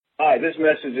Hi, this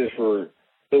message is for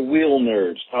the wheel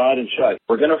nerds, Todd and Chuck.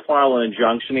 We're going to file an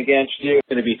injunction against you. It's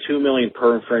going to be $2 million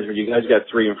per infringement. You guys got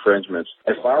 3 infringements.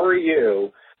 If I were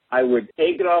you, I would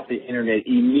take it off the internet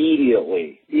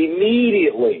immediately.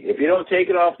 Immediately. If you don't take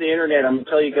it off the internet, I'm going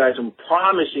to tell you guys, I'm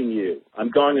promising you,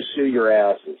 I'm going to sue your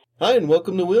asses. Hi, and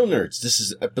welcome to Wheel Nerds. This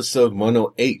is episode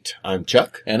 108. I'm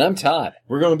Chuck. And I'm Todd.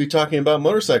 We're going to be talking about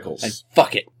motorcycles. And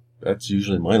fuck it. That's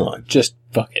usually my line. Just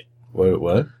fuck it.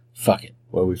 What? Fuck it.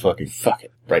 What are we fucking? Fuck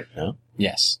it. Right now?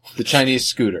 Yes. The Chinese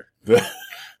scooter.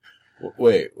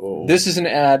 Wait. Whoa. This is an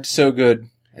ad so good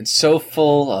and so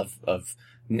full of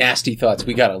nasty thoughts.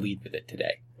 We gotta lead with it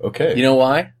today. Okay. You know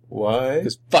why? Why?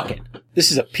 Because fuck it.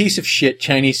 This is a piece of shit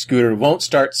Chinese scooter. Won't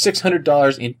start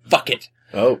 $600 in fuck it.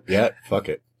 Oh, yeah. Fuck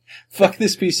it. Fuck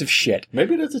this piece of shit.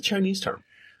 Maybe that's a Chinese term.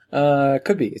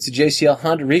 Could be. It's a JCL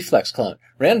Honda Reflex clone.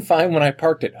 Ran fine when I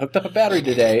parked it. Hooked up a battery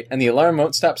today, and the alarm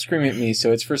won't stop screaming at me,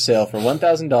 so it's for sale for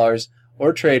 $1,000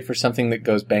 or trade for something that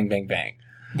goes bang, bang, bang.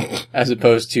 As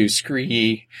opposed to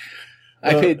scree.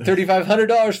 I paid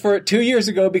 $3,500 for it 2 years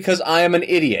ago because I am an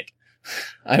idiot.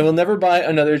 I will never buy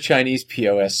another Chinese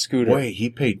POS scooter. Wait, he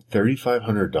paid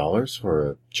 $3,500 for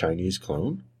a Chinese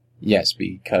clone? Yes,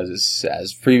 because,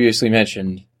 as previously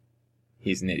mentioned,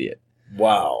 he's an idiot.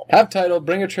 Wow. Have title,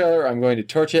 bring a trailer, I'm going to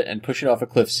torch it and push it off a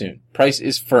cliff soon. Price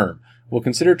is firm. We'll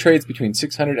consider trades between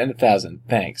 $600 and $1,000.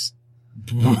 Thanks.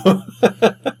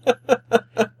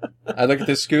 I look at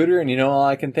this scooter and all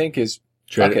I can think is,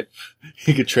 fuck it.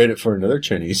 He could trade it for another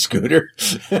Chinese scooter.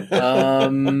 Yeah,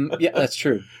 that's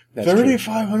true.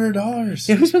 $3,500.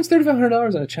 Yeah, who spends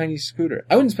 $3,500 on a Chinese scooter?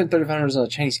 I wouldn't spend $3,500 on a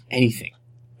Chinese anything.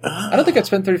 I don't think I'd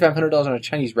spend $3,500 on a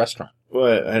Chinese restaurant.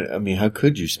 Well, I mean, how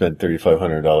could you spend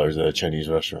 $3,500 at a Chinese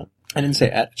restaurant? I didn't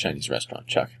say at a Chinese restaurant,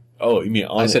 Chuck. Oh, you mean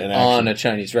on? I said on a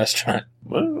Chinese restaurant.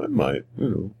 Well, I might,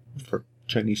 for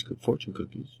Chinese fortune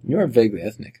cookies. You are vaguely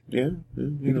ethnic. Yeah.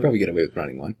 You could probably get away with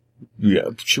running one. Yeah,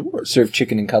 sure. Serve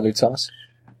chicken in colored sauce.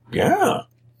 Yeah.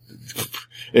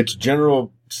 It's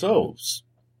General So's.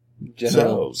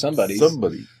 General somebody's.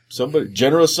 Somebody.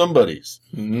 General Somebody's.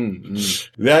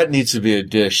 Mm-hmm. That needs to be a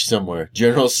dish somewhere.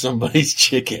 General Somebody's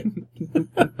chicken.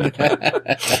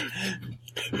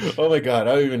 Oh my God,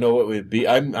 I don't even know what it would be.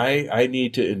 I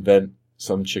need to invent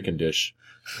some chicken dish.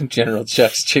 General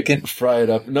Chuck's chicken. Fry it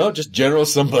up. No, just General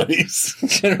Somebody's.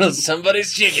 General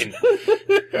Somebody's chicken.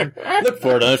 Look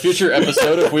for it on a future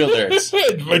episode of Wheel Nerds.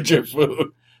 Adventure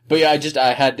food. But yeah,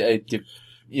 I had to,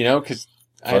 because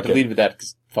I had to lead with that,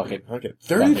 because fuck it. Okay.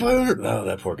 $3,500? Oh,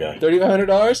 that poor guy.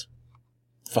 $3,500?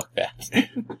 Fuck that.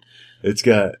 It's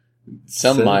got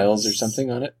some miles or something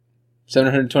on it.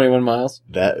 721 miles.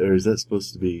 Or is that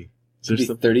supposed to be? Is there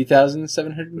something?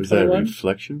 30,721? Was that a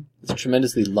reflection? It's a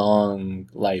tremendously long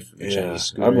life of a Chinese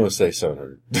scooter. I'm going to say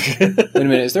 700. Wait a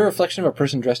minute, is there a reflection of a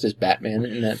person dressed as Batman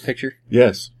in that picture?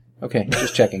 Yes. Okay,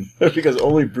 just checking. Because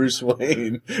only Bruce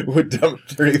Wayne would dump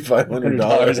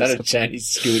 $3,500 on a Chinese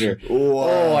scooter. Wow.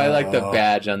 Oh, I like the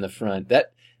badge on the front.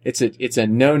 It's a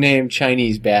no-name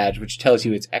Chinese badge, which tells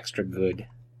you it's extra good.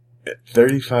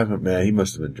 35, man, he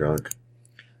must have been drunk.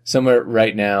 Somewhere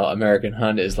right now, American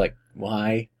Honda is like,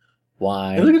 why?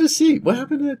 Hey, look at the seat. What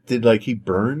happened to it? Did, he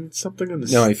burn something on the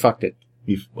seat? No, he fucked it.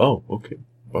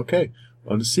 Okay.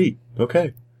 On the seat.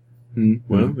 Okay.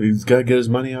 Mm-hmm. Well, he's got to get his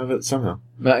money out of it somehow.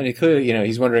 And he clearly,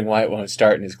 he's wondering why it won't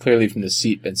start, and it's clearly from the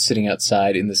seat, been sitting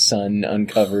outside in the sun,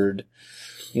 uncovered,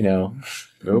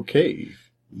 Okay.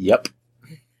 Yep.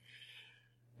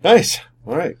 Nice.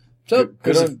 All right. So,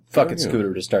 good on fucking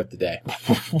scooter to start the day.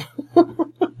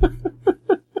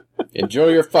 Enjoy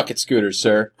your fucking scooter,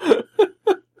 sir.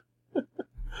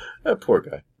 That poor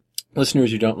guy.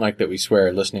 Listeners who don't like that we swear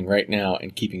are listening right now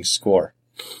and keeping score.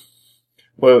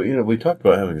 Well, we talked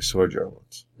about having a swear jar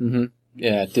once. Mm-hmm.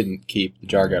 Yeah, it didn't keep. The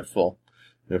jar got full.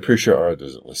 And I'm pretty sure Ara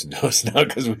doesn't listen to us now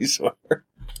because we swear.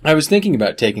 I was thinking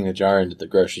about taking the jar into the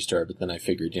grocery store, but then I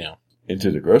figured,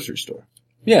 Into the grocery store?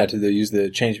 Yeah, use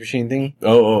the change machine thingy.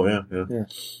 Oh, yeah.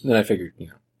 Then I figured,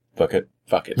 Fuck it.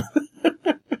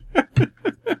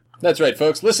 That's right,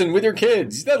 folks. Listen with your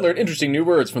kids. They'll learn interesting new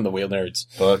words from the Wheel Nerds.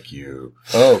 Fuck you.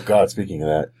 Oh, God, speaking of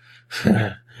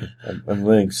that. I'm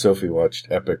letting Sophie watch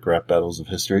epic rap battles of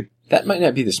history. That might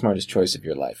not be the smartest choice of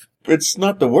your life. It's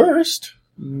not the worst.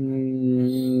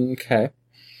 Okay.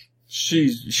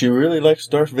 She really likes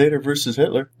Darth Vader versus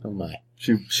Hitler. Oh, my.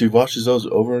 She watches those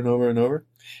over and over and over.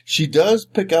 She does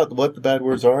pick out what the bad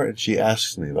words are, and she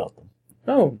asks me about them.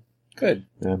 Oh, good.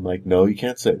 And I'm like, no, you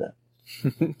can't say that.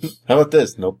 How about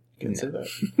this? Nope, you can't say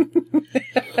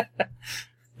that.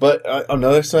 But on the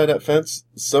other side of that fence,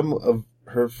 some of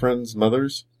her friends'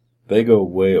 mothers, they go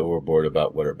way overboard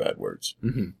about what are bad words.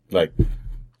 Mm-hmm. Like,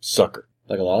 sucker.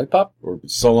 Like a lollipop? Or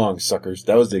so long, suckers.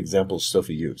 That was the example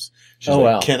Sophie used. She's Oh,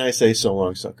 like, wow. can I say so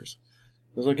long, suckers?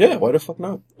 I was like, yeah, why the fuck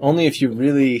not? Only if you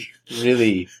really,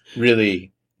 really,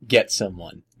 really get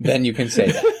someone. Then you can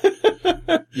say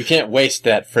that. You can't waste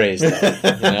that phrase, though,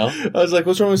 you know? I was like,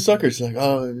 what's wrong with suckers? She's like,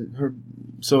 oh, her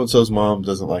so-and-so's mom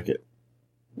doesn't like it.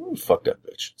 Oh, fuck that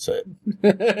bitch. Say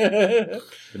it.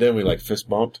 And then we like fist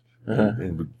bumped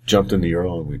and we jumped in the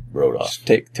Earl and we rode off.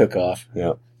 Took off.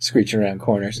 Yeah. Screeching around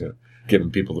corners. Yeah.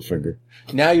 Giving people the finger.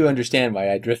 Now you understand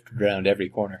why I drifted around every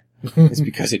corner. It's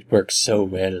because it works so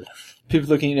well. People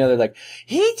looking at each other like,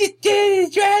 he just did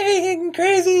it, driving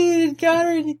crazy and got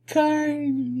her in the car.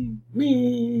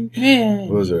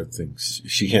 What was her thing?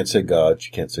 She can't say God.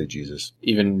 She can't say Jesus.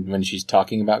 Even when she's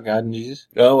talking about God and Jesus?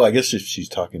 Oh, I guess if she's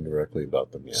talking directly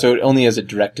about them, yeah. So it only has a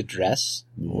direct address?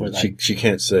 Or Yeah, she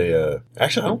can't say,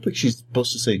 actually, I don't think she's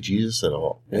supposed to say Jesus at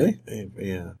all. Really?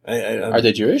 Yeah. Are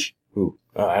they Jewish? Who?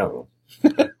 Oh, I don't know.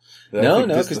 No,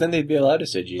 because then they'd be allowed to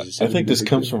say Jesus. I think this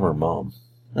comes from her mom.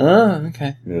 Oh,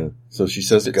 okay. Yeah. So she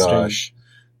says Bit gosh,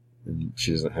 and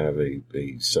she doesn't have a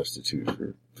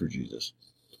substitute for Jesus.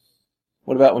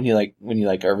 What about when you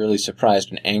are really surprised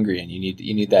and angry and you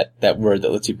need that word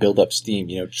that lets you build up steam,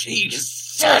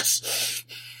 Jesus!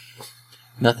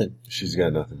 Nothing. She's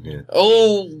got nothing, yeah.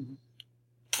 Oh,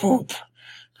 poop.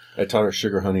 I taught her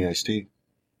sugar honey iced tea.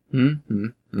 Mm-hmm.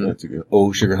 That's a good.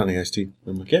 Oh, sugar honey iced tea.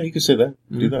 I'm like, yeah, you can say that.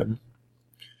 Do that.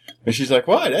 And she's like,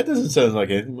 why? That doesn't sound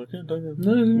like anything. I'm like, yeah,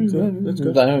 that's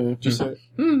good. Just say it.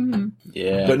 Mm-hmm.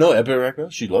 Yeah. But no, Epic Rap Battle,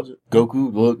 she loves it.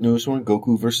 Goku, the newest one,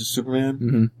 Goku versus Superman.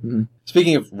 Mm-hmm.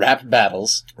 Speaking of rap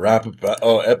battles. Epic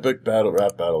battle,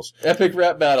 rap battles. Epic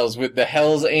rap battles with the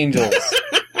Hells Angels.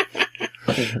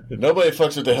 Nobody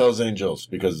fucks with the Hells Angels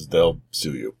because they'll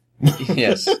sue you.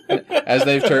 Yes. As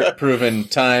they've proven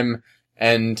time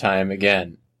and time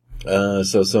again.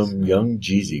 So some young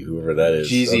Jeezy, whoever that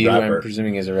is, Jeezy, who I'm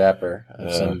presuming is a rapper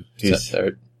of some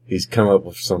sort. He's come up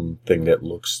with something that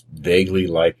looks vaguely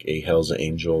like a Hell's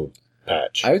Angel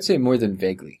patch. I would say more than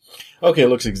vaguely. Okay, it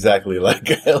looks exactly like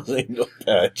a Hell's Angel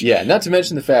patch. Yeah, not to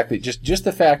mention the fact that just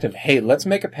the fact of, hey, let's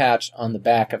make a patch on the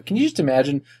back of, can you just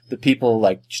imagine the people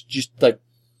like, just like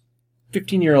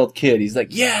 15-year-old kid, he's like,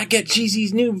 yeah, get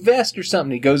Jeezy's new vest or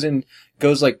something. He goes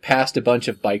like past a bunch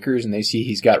of bikers and they see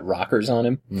he's got rockers on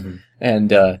him. Mm-hmm.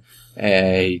 And,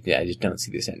 I just don't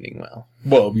see this ending well.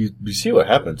 Well, you see what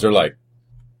happens. They're like,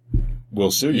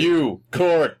 we'll sue you. You,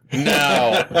 court,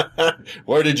 now.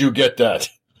 Where did you get that?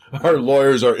 Our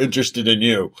lawyers are interested in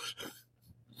you.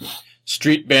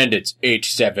 Street Bandits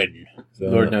H7.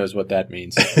 Lord knows what that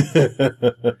means.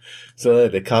 So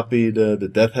they copied the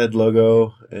Death Head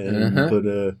logo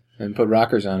and put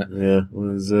rockers on it. Yeah,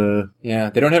 yeah.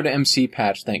 They don't have an MC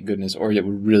patch, thank goodness, or it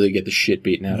would really get the shit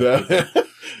beaten out of people.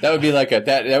 That would be like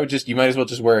that would just, you might as well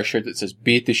just wear a shirt that says,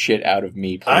 beat the shit out of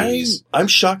me, please. I'm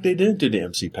shocked they didn't do the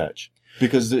MC patch.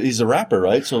 Because he's a rapper,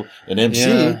 right? So an MC,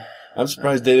 yeah. I'm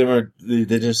surprised they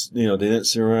didn't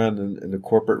sit around in the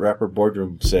corporate rapper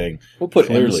boardroom saying, we'll put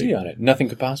clearly MC on it. Nothing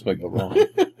could possibly go wrong.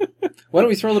 Why don't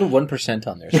we throw a little 1%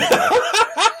 on there?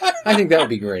 I think that would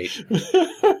be great.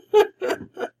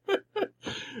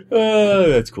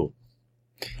 That's cool.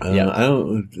 Yeah. I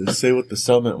don't say what the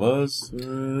settlement was.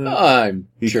 I'm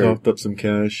sure. He coughed up some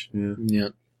cash. Yeah.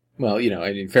 Well,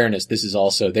 in fairness, this is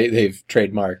also, they've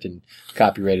trademarked and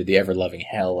copyrighted the ever-loving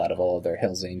hell out of all of their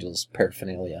Hells Angels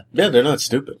paraphernalia. Yeah, they're not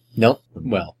stupid. Nope.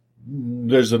 Well.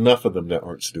 There's enough of them that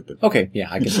aren't stupid. Okay, yeah,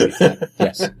 I can see that.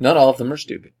 Yes. Not all of them are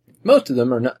stupid. Most of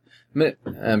them are not.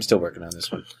 I'm still working on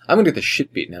this one. I'm gonna get the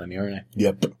shit beaten out of me, aren't I?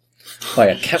 Yep. By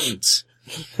accountants.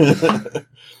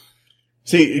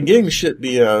 See, getting shit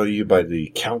beat out of you by the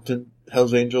accountant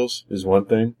Hells Angels is one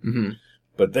thing. Mm-hmm.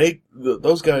 But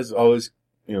those guys always,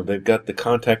 they've got the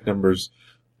contact numbers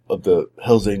of the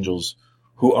Hells Angels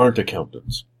who aren't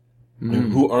accountants,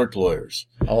 who aren't lawyers.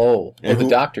 Oh, and the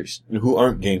doctors. Who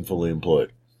aren't gainfully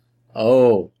employed.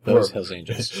 Oh, those Hells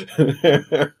Angels.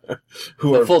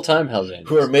 Who are full-time Hells Angels.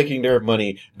 Who are making their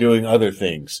money doing other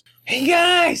things. Hey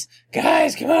guys,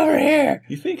 come over here.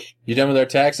 You think? You done with our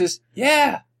taxes?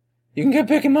 Yeah. You can go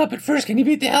pick him up, but first, can you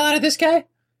beat the hell out of this guy?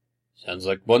 Sounds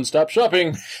like one-stop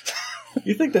shopping.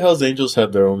 You think the Hells Angels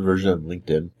have their own version of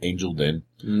LinkedIn, Angel Den?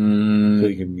 So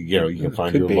you can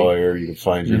find your lawyer, you can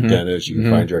find your dentist, you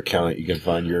can find your accountant, you can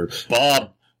find your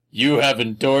Bob. You have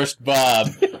endorsed Bob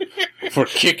for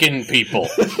kicking people.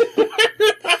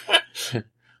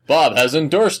 Bob has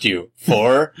endorsed you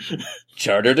for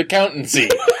chartered accountancy.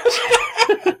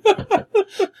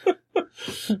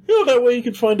 That way you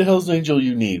can find a Hell's Angel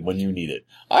you need when you need it.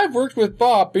 I've worked with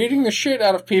Bob beating the shit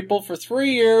out of people for 3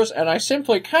 years, and I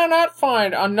simply cannot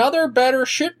find another better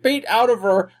shit beat out of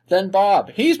her than Bob.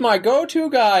 He's my go-to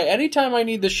guy anytime I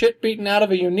need the shit beaten out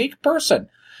of a unique person.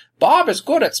 Bob is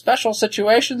good at special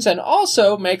situations and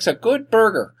also makes a good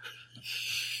burger.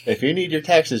 If you need your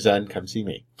taxes done, come see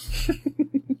me.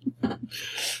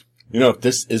 If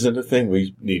this isn't a thing,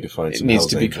 we need to find some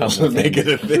Hell's Angels to make it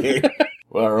a thing.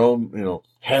 Our own,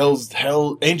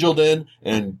 Hell Angel Den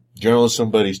and Journalist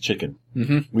Somebody's Chicken.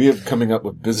 Mm-hmm. We have coming up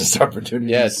with business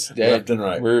opportunities left and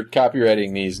right. We're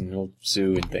copywriting these and we'll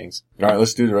sue and things. All right,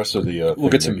 let's do the rest of the we'll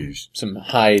get some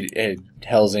high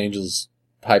Hell's Angels,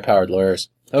 high-powered lawyers.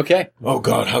 Okay. Oh,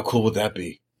 God, how cool would that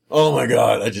be? Oh, my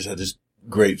God, I just had this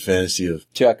great fantasy of...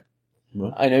 Chuck,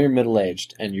 what? I know you're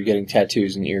middle-aged and you're getting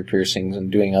tattoos and ear piercings and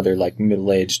doing other,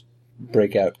 middle-aged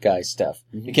breakout guy stuff.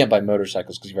 Mm-hmm. You can't buy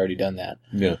motorcycles because you've already done that.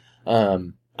 Yeah.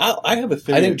 I have a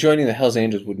theory. I think joining the Hells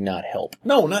Angels would not help.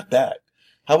 No, not that.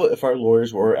 How about if our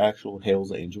lawyers were actual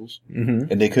Hells Angels?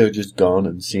 Mm-hmm. And they could have just gone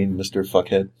and seen Mr.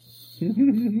 Fuckhead?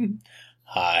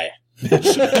 Hi.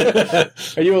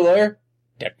 Are you a lawyer?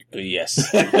 Technically,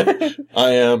 yes.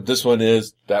 I am. This one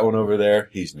is. That one over there,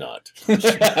 he's not.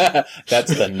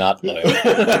 That's the not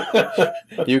lawyer.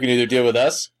 You can either deal with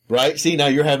us. Right? See, now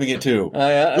you're having it too. Oh,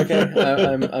 yeah? Okay.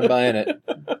 I'm buying it.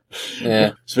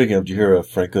 Yeah. Speaking of, did you hear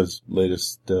Franca's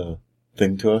latest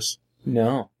thing to us?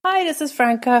 No. Hi, this is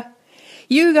Franca.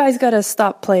 You guys gotta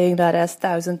stop playing that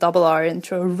S1000RR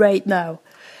intro right now.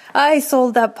 I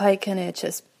sold that bike and it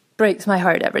just breaks my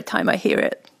heart every time I hear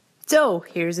it. So,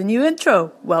 here's a new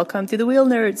intro. Welcome to the Wheel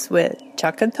Nerds with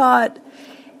Chuck and Todd.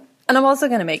 And I'm also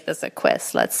gonna make this a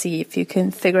quiz. Let's see if you can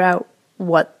figure out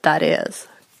what that is.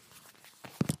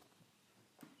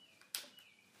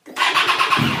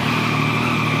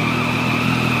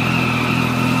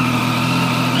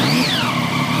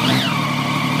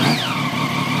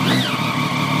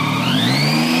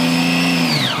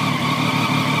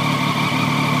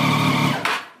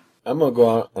 I'm going to go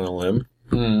out on a limb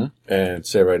and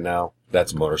say right now,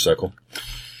 that's a motorcycle.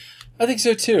 I think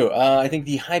so, too. I think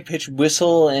the high-pitched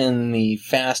whistle and the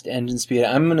fast engine speed,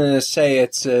 I'm going to say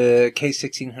it's a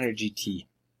K1600 GT.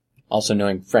 Also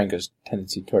knowing Franco's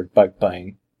tendency toward bike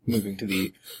buying, moving to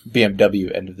the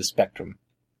BMW end of the spectrum.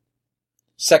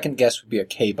 Second guess would be a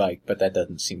K-bike, but that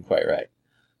doesn't seem quite right.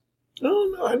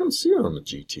 Oh, no, I don't see her on the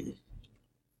GT.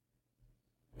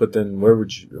 But then where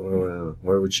would she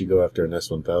go after an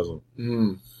S1000?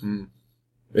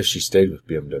 If she stayed with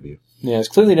BMW. Yeah, it's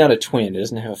clearly not a twin. It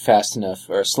doesn't have a fast enough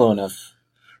or a slow enough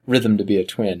rhythm to be a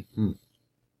twin.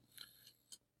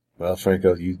 Well,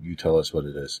 Franco, you tell us what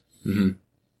it is. Mm-hmm.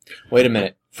 Wait a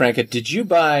minute. Franco, did you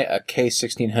buy a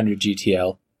K1600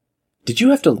 GTL? Did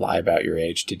you have to lie about your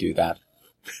age to do that?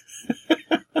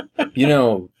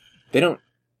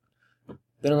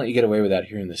 They don't let you get away with that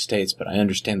here in the States, but I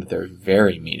understand that they're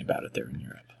very mean about it there in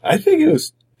Europe. I think it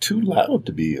was too loud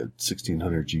to be a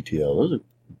 1600 GTL.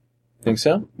 Think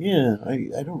so? Yeah,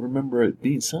 I don't remember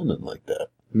it sounding like that.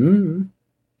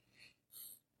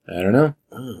 I don't know.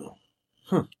 Oh.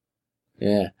 Huh.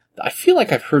 Yeah. I feel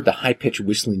like I've heard the high-pitched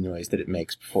whistling noise that it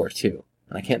makes before, too.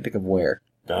 And I can't think of where.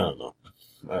 I don't know.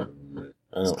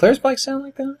 Does Claire's bike sound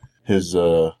like that? His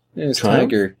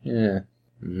Tiger. Yeah.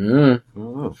 I don't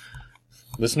know.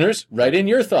 Listeners, write in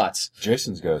your thoughts.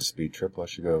 Jason's got a speed trip. I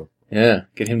should go. Yeah,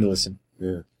 get him to listen.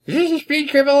 Yeah. Is this a speed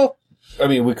triple? I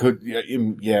mean, we could.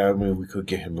 Yeah, we could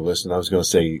get him to listen. I was going to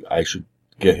say I should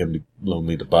get him to loan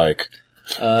me the bike.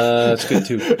 That's good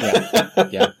too.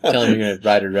 Yeah. Tell him you're going to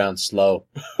ride it around slow.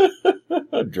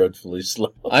 Dreadfully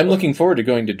slow. I'm looking forward to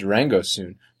going to Durango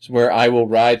soon, where I will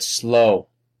ride slow.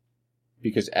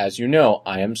 Because, as you know,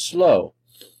 I am slow.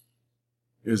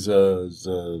 Is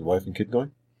wife and kid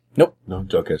going? Nope. No?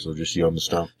 Okay, so just you on the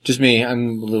stump. Just me.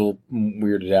 I'm a little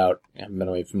weirded out. I haven't been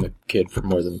away from the kid for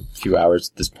more than a few hours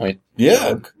at this point.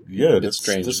 Yeah. Yeah. It's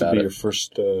strange this about would be it. your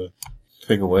first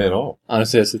thing away at all.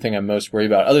 Honestly, that's the thing I'm most worried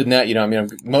about. Other than that, I'm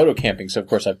moto camping, so of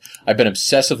course I've been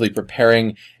obsessively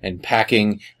preparing and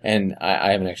packing, and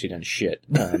I haven't actually done shit.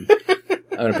 I'm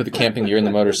going to put the camping gear in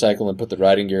the motorcycle and put the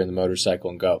riding gear in the motorcycle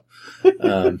and go.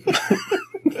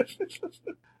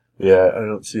 Yeah, I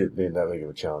don't see it being that big of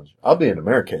a challenge. I'll be an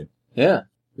American. Yeah.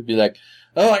 It'd be like,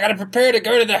 I gotta prepare to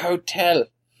go to the hotel.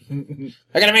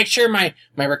 I gotta make sure my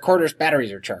recorder's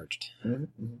batteries are charged.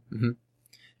 Mm-hmm.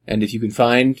 And if you can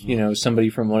find,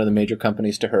 somebody from one of the major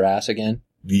companies to harass again.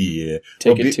 Yeah.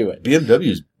 Take it to it.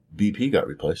 BMW's BP got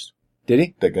replaced. Did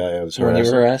he? That guy I was harassing. When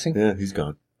you were harassing? Yeah, he's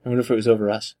gone. I wonder if it was over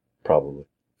us. Probably.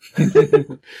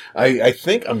 I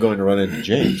think I'm going to run into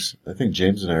James. I think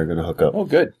James and I are going to hook up. Oh,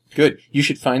 good. Good. You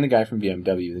should find the guy from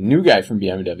BMW, the new guy from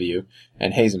BMW,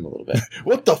 and haze him a little bit.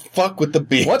 What the fuck with the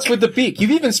beak? What's with the beak?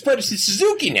 You've even spread it to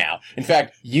Suzuki now. In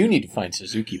fact, you need to find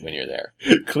Suzuki when you're there.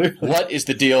 Clearly, What is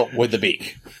the deal with the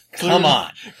beak? Come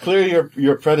on. Clearly,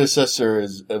 your predecessor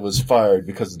was fired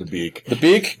because of the beak. The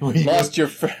beak lost your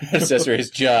predecessor his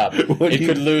job. It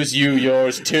could lose you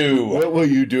yours too. What will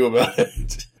you do about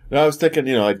it? No, I was thinking,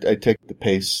 I'd take the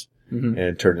pace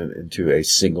and turn it into a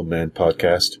single-man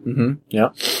podcast. Mm-hmm.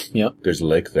 Yep. Yep. There's a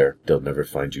lake there. They'll never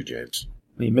find you, James.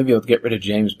 You may be able to get rid of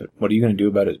James, but what are you going to do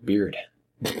about his beard?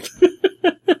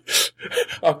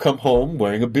 I'll come home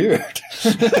wearing a beard.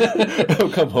 I'll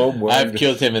come home wearing... I've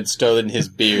killed him and stolen his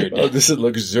beard. Oh, this is a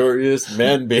luxurious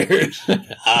man beard.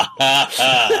 Ha ha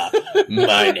ha!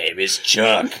 My name is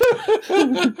Chuck.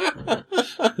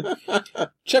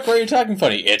 Chuck, why are you talking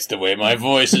funny? It's the way my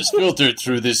voice is filtered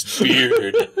through this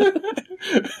beard.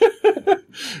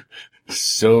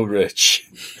 So rich.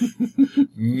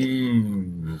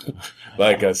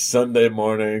 Like a Sunday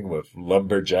morning with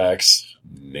lumberjacks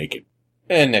naked.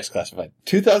 And next classified.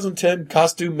 2010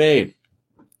 costume made.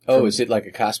 Oh, is it like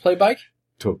a cosplay bike?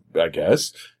 I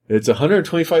guess. It's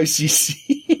 125cc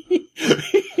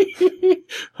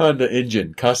Honda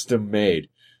engine, custom made.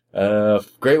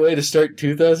 Great way to start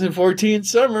 2014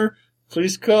 summer.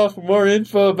 Please call for more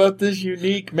info about this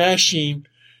unique machine.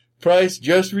 Price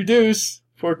just reduced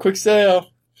for a quick sale.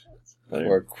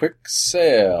 For a quick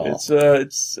sale. It's a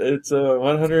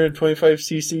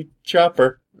 125cc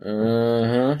chopper.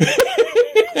 Uh-huh.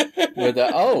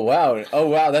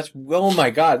 Oh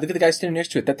my God! Look at the guy standing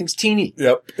next to it. That thing's teeny.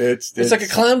 Yep, It's like a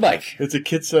clown bike. It's a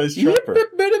kid-sized chopper.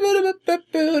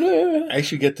 I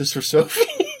should get this for Sophie.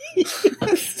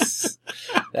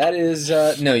 That is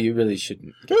no, you really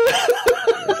shouldn't.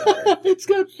 It's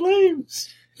got flames.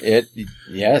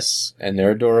 Yes, and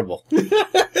they're adorable. Oh, look at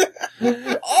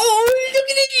it!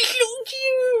 It's so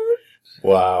cute.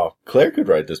 Wow, Claire could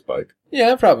ride this bike.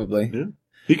 Yeah, probably. Yeah.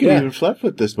 He could even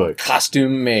flat-foot this bike.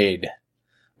 Costume made.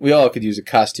 We all could use a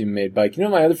costume-made bike. You know,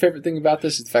 my other favorite thing about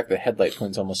this is the fact that the headlight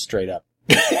points almost straight up.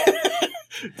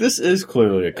 This is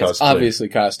clearly a cosplay. It's obviously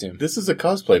costume. This is a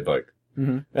cosplay bike.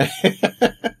 Mm-hmm.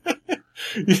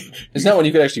 It's not one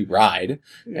you could actually ride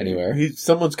anywhere.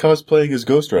 Someone's cosplaying as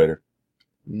Ghost Rider.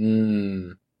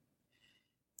 It's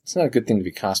not a good thing to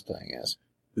be cosplaying as.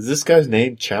 Is this guy's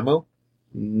name Chamo?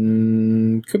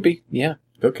 Could be, yeah.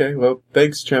 Okay, well,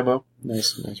 thanks, Chamo.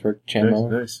 Nice work, Chamo.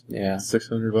 Nice. Yeah.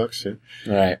 $600, yeah.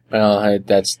 All right. Well,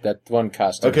 that's that one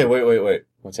costume. Okay, wait.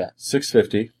 What's that?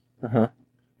 $650. Uh-huh.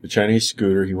 The Chinese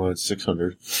scooter, he wanted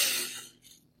 $600.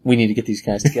 We need to get these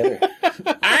guys together.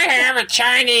 I have a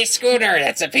Chinese scooter.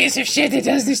 That's a piece of shit that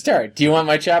doesn't start. Do you want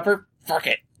my chopper? Fuck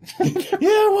it. Yeah,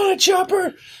 I want a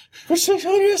chopper for $600.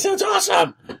 That sounds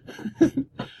awesome.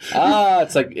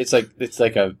 It's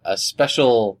like a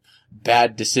special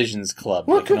bad decisions club.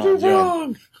 What could be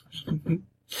wrong?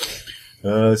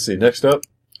 Let's see. Next up,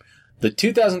 the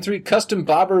 2003 custom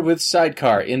bobber with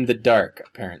sidecar in the dark.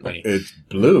 Apparently, it's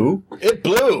blue. It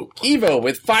blew. Evo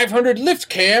with 500 lift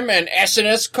cam and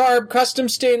S&S carb custom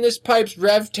stainless pipes.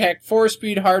 RevTech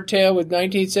 4-speed hardtail with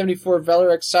 1974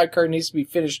 Velarex sidecar needs to be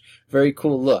finished. Very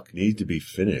cool look. Needs to be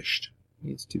finished.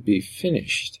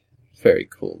 Very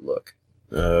cool look.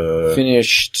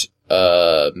 Finished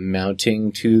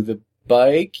mounting to the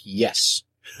bike. Yes.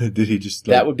 Did he just...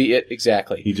 that would be it,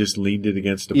 exactly. He just leaned it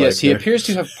against the bike. Yes, he appears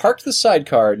to have parked the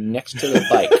sidecar next to the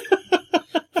bike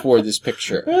for this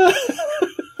picture.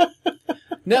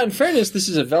 Now, in fairness, this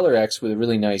is a Velarex with a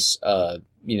really nice,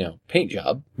 paint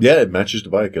job. Yeah, it matches the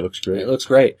bike. It looks great. It looks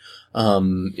great.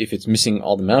 If it's missing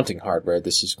all the mounting hardware,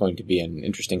 this is going to be an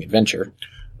interesting adventure.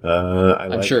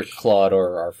 I'm sure Claude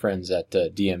or our friends at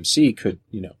DMC could,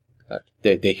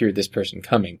 they hear this person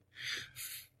coming.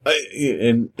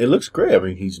 And it looks great. I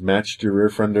mean, he's matched the rear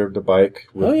fender of the bike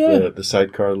with the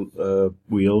sidecar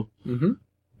wheel. Mm-hmm.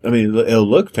 I mean, it'll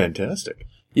look fantastic.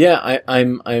 Yeah,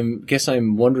 I'm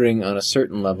wondering on a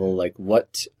certain level, like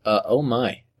what? Oh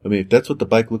my! I mean, if that's what the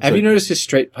bike looks like. Have you noticed his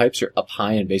straight pipes are up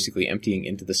high and basically emptying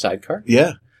into the sidecar?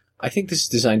 Yeah. I think this is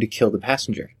designed to kill the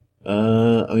passenger.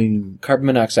 I mean, carbon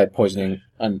monoxide poisoning,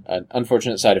 an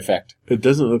unfortunate side effect. It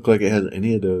doesn't look like it has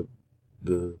any of the.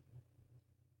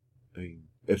 I mean,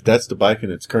 if that's the bike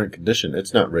in its current condition,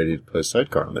 it's not ready to put a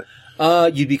sidecar on it.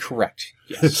 You'd be correct.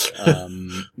 Yes.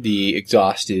 The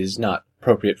exhaust is not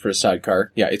appropriate for a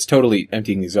sidecar. Yeah, it's totally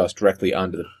emptying the exhaust directly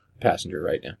onto the passenger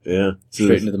right now. Yeah. So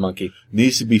straight into the monkey.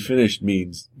 Needs to be finished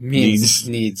means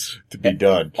needs to be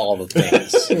done. All the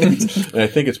things. And I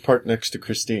think it's parked next to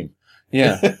Christine.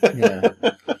 Yeah.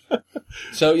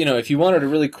 So, if you wanted a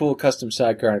really cool custom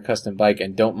sidecar and a custom bike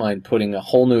and don't mind putting a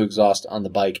whole new exhaust on the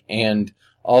bike and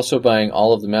also buying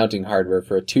all of the mounting hardware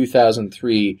for a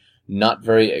 2003 not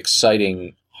very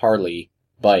exciting Harley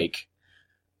bike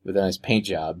with a nice paint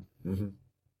job. Mm-hmm.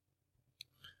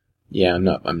 Yeah, I'm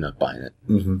not buying it.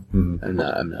 Mm-hmm. I'm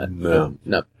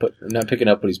not picking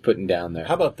up what he's putting down there.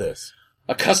 How about this?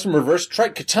 A custom reverse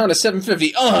trike Katana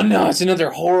 750. Oh no, it's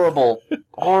another horrible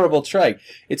trike.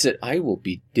 It's I will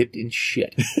be dipped in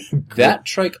shit. That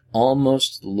trike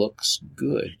almost looks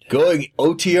good. Going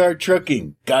OTR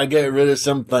trucking. Gotta get rid of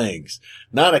some things.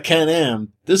 Not a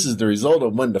Can-Am. This is the result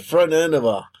of when the front end of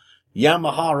a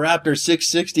Yamaha Raptor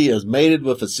 660 is mated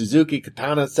with a Suzuki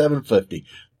Katana 750.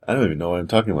 I don't even know why I'm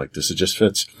talking like this. It just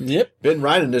fits. Yep. Been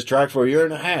riding this trike for a year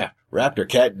and a half. Raptor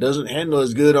Cat doesn't handle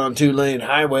as good on 2-lane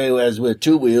highway as with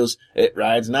 2 wheels. It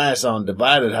rides nice on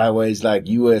divided highways like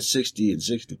US 60 and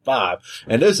 65.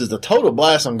 And this is the total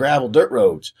blast on gravel dirt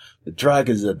roads. The trike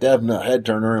is a definite head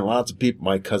turner, and lots of people,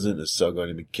 my cousin is so going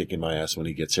to be kicking my ass when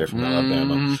he gets here from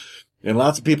Alabama. And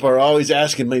lots of people are always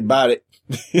asking me about it.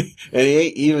 And he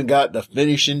ain't even got the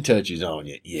finishing touches on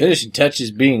it yet. Finishing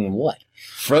touches being what?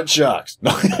 Front shocks.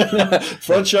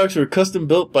 Front shocks were custom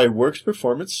built by Works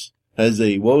Performance. Has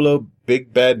a Wolo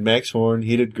Big Bad Max horn,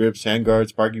 heated grips,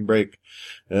 handguards, parking brake,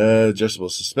 adjustable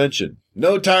suspension.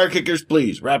 No tire kickers,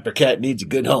 please. Raptor Cat needs a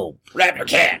good home. Raptor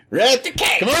Cat! Raptor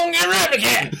Cat! Come on, get Raptor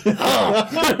Cat!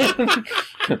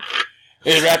 Oh.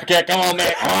 Here's Raptor Cat, come on,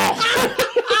 man. Oh.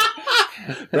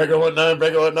 Breaker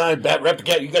 19, Bat Raptor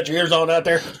Cat, you got your ears on out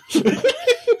there?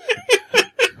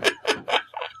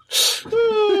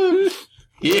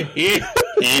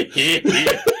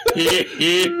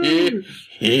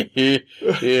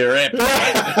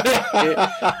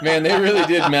 Man, they really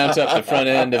did mount up the front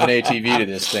end of an ATV to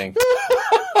this thing.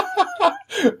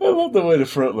 I love the way the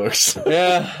front looks.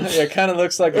 Yeah, it kind of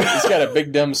looks like it's got a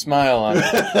big dumb smile on it.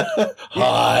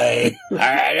 Hi.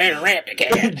 Alright, there's Raptor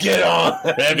Cat. Get on.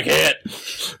 Raptor Cat.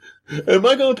 Am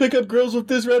I going to pick up girls with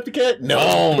this Raptor Cat?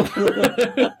 No.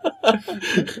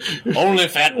 Only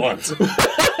fat ones.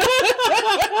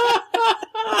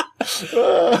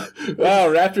 Wow,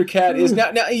 Raptor Cat is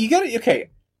now you gotta, okay.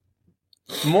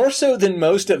 More so than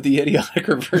most of the idiotic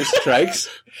reverse strikes,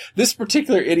 this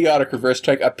particular idiotic reverse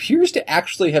strike appears to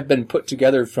actually have been put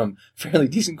together from fairly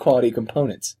decent quality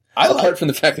components. Apart from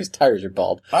the fact that his tires are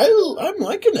bald. I'm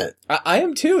liking it. I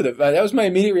am too. That was my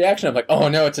immediate reaction. I'm like, oh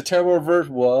no, it's a terrible reverse.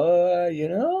 What?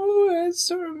 It's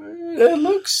sort of... It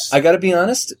looks... I gotta be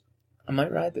honest, I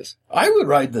might ride this. I would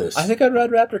ride this. I think I'd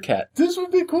ride Raptor Cat. This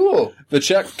would be cool. But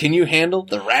Chuck, can you handle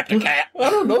the Raptor Cat? I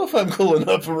don't know if I'm cool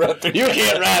enough for Raptor Cat. You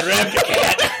can't ride Raptor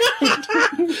Cat.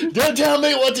 Don't tell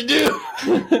me what to do.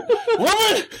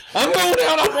 Woman, I'm going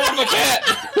down on Raptor Cat.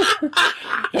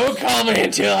 Don't call me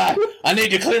until I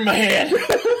need to clear my head.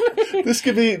 This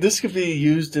could be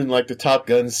used in like the Top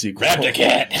Gun sequel. Raptor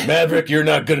Cat. Maverick, you're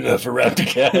not good enough for Raptor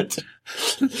Cat.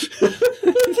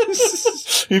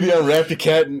 He'd be on Raptor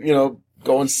Cat and,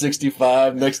 going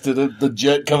 65 next to the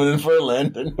jet coming in for a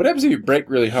landing. What happens if you brake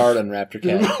really hard on Raptor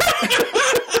Cat?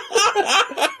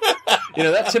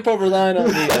 That tip over line on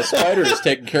the Spider is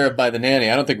taken care of by the nanny.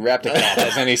 I don't think Raptor Cat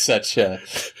has any such...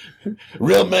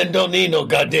 Real men don't need no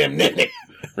goddamn nanny.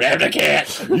 Raptor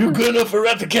Cat. You good enough for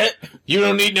Raptor Cat? You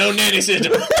don't need no nanny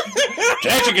system.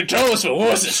 Traction controllers for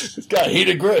horses. It's got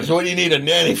heated grips. What do you need a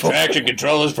nanny for? Traction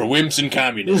controllers for wimps and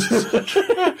communists.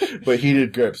 But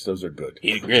heated grips, those are good.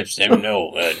 Heated grips, never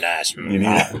know. Nice. You need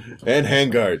and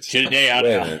handguards. Today out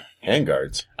there.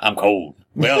 Handguards. I'm cold.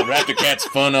 Well, Raptor Cat's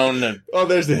fun on the... Oh,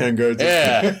 there's the handguards.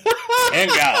 Yeah.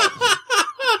 Handguards.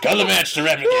 Color match to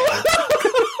Raptor Cat.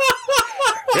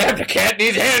 Raptor Cat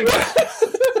needs handguards.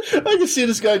 I can see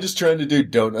this guy just trying to do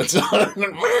donuts on it.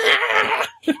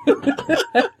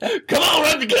 Come on,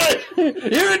 Raptor Cat! You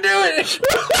can do it!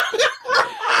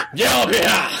 Jump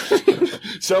here!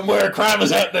 Somewhere a crime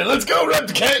is happening. Let's go,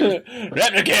 Raptor Cat!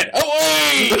 Raptor Cat,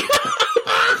 away!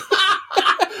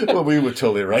 Well, we would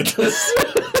totally write this.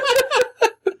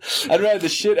 I'd ride the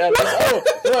shit out of this. Oh,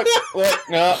 look,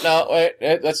 no,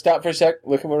 wait, let's stop for a sec.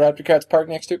 Look at what Raptor Cat's parked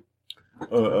next to.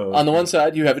 On the one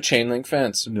side, you have a chain link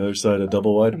fence. On the other side, a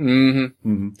double wide.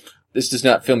 Mm-hmm. This does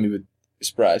not fill me with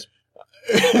surprise.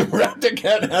 Raptor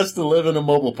Cat has to live in a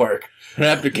mobile park.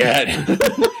 Raptor Cat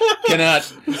cannot.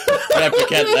 Raptor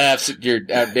Cat laughs at your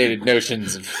outdated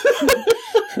notions of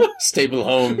stable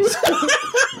homes.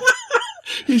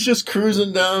 He's just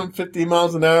cruising down 50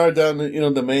 miles an hour down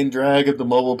the main drag at the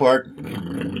mobile park.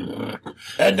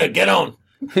 Edna, get on.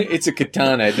 It's a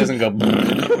katana. It doesn't go.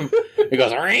 It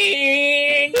goes.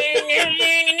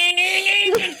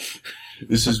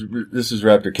 This is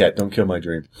Raptor Cat. Don't kill my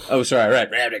dream. Oh, sorry. Right.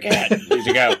 Raptor Cat. Here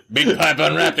you go. Big pipe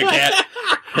on Raptor Cat.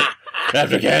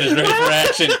 Raptor Cat is ready for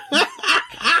action.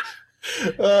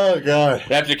 Oh, God.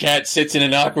 Raptor Cat sits in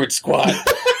an awkward squat.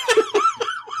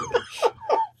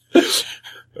 I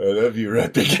love you,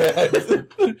 Raptor Cat.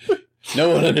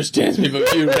 No one understands me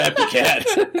but you, Raptor Cat.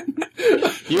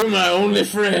 You're my only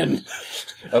friend.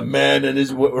 A man and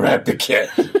his Raptor Cat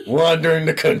wandering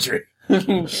the country,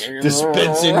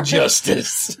 dispensing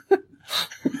justice.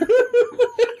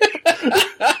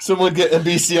 Someone get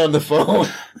NBC on the phone.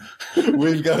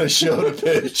 We've got a show to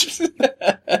pitch.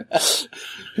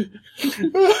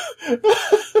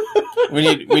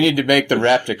 We need to make the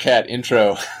Raptor Cat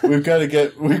intro. We've got to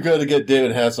get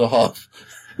David Hasselhoff.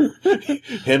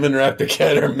 Him and Raptor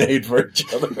Cat are made for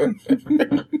each other.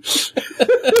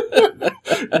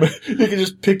 You can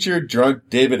just picture drunk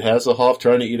David Hasselhoff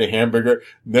trying to eat a hamburger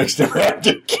next to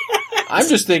Raptor Cat. I'm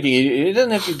just thinking, it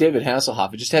doesn't have to be David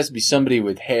Hasselhoff. It just has to be somebody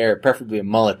with hair, preferably a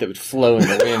mullet, that would flow in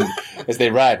the wind as they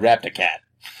ride Raptor Cat.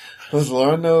 Does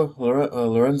Lorenzo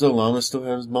Lamas still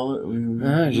have his mullet?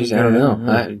 I don't know.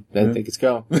 I think it's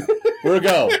go. We're a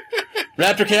go.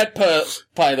 Raptor Cat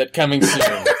pilot coming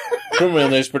soon from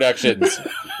Wilderness Productions.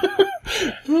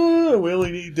 We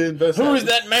only need to invest. Who is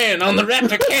that man on the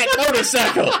Raptor Cat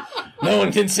motorcycle? No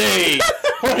one can say,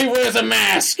 for he wears a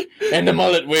mask and a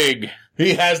mullet wig.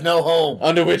 He has no home.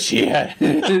 Under which he had. He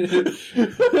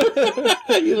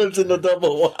lives in the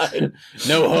double wide.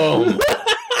 No home.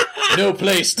 No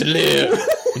place to live.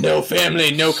 No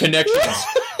family, no connections.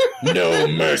 No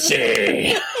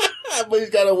mercy. But he's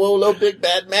got a Wolo Big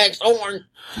Bad Max horn.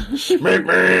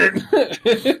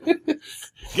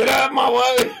 Get out of my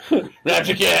way.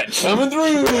 Raptor Cat coming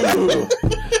through.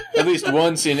 At least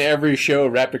once in every show,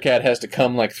 Raptor Cat has to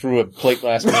come like through a plate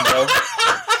glass window.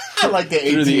 Like the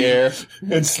 18 through the air.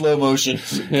 In slow motion.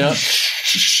 Yeah.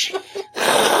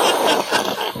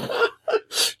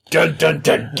 Dun, dun,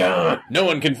 dun, dun. No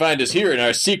one can find us here in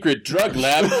our secret drug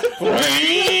lab.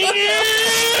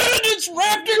 It's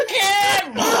Raptor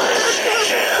Cat!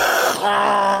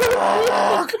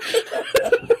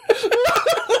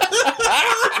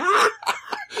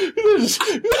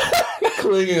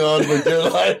 Clinging on for dear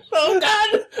life. Oh,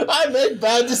 God! I made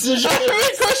bad decisions. I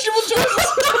made questionable choices.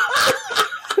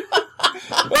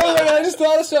 Oh, my God, I just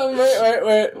thought of something.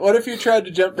 Wait. What if you tried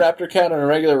to jump Raptor Cat on a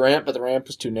regular ramp, but the ramp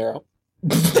was too narrow?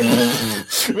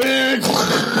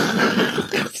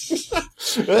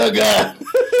 Oh, God.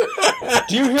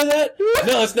 Do you hear that?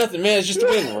 No, it's nothing, man. It's just the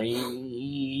wind.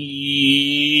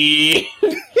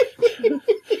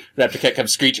 Raptor Cat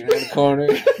comes screeching around the corner.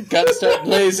 Guns start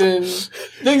blazing.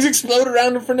 Things explode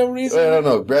around him for no reason. I don't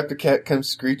know. Raptor Cat comes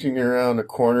screeching around the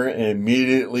corner and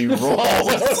immediately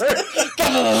rolls.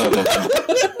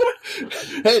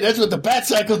 Hey, that's what the Bat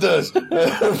Cycle does. I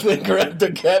don't think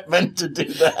Raptor Cat meant to do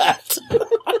that.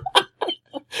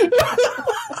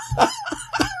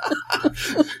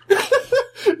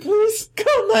 Please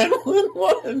call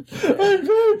 911. I'm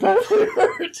very badly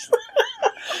hurt.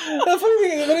 The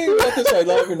funny thing about this I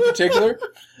love in particular,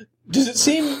 does it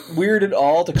seem weird at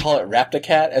all to call it Raptor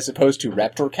Cat as opposed to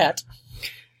Raptor Cat?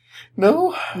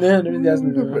 No. No, it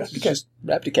doesn't. Raptor Cat.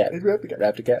 Raptor Cat. Raptor Cat.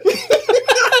 Raptor Cat.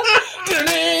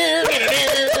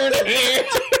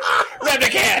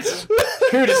 Raptor Cat!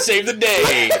 Here to save the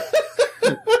day.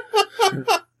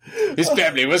 His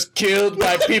family was killed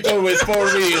by people with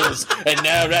 4 wheels, and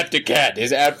now Raptor Cat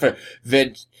is out for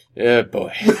oh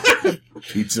boy.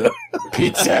 Pizza.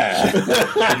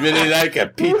 I'd really like a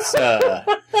pizza.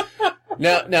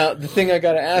 Now, the thing I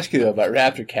gotta ask you though about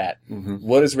Raptor Cat,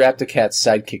 what is Raptor Cat's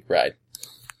sidekick ride?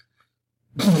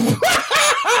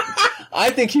 I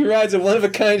think he rides a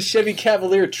one-of-a-kind Chevy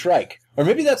Cavalier trike. Or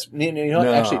maybe that's,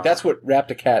 actually, that's what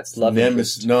Raptor Cat's love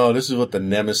Nemesis. No, this is what the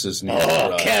Nemesis needs.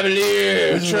 Oh,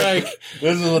 Cavalier trike.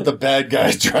 This is what the bad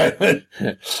guys driving.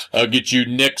 I'll get you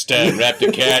next time,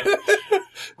 Raptor Cat.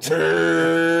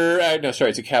 No, sorry,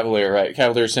 it's a Cavalier, right?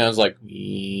 Cavalier sounds like...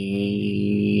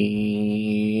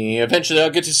 Eventually I'll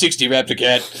get to 60, Raptor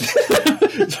Cat.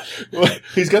 Well,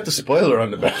 he's got the spoiler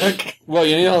on the back. Well,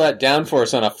 you need all that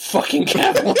downforce on a fucking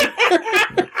Cavalier.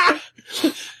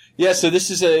 Yeah, so this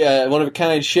is a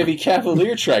one-of-a-kind Chevy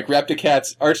Cavalier trike. Raptor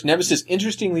Cat's arch nemesis.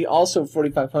 Interestingly, also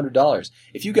 $4,500.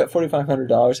 If you got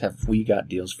 $4,500, have we got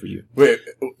deals for you? Wait,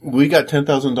 we got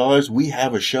 $10,000. We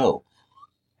have a show.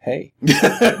 Hey.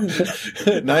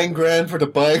 $9,000 for the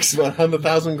bikes, about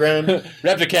 $100,000.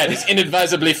 Raptor Cat is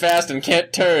inadvisably fast and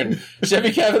can't turn.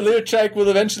 Chevy Cavalier trike will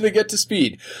eventually get to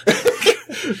speed.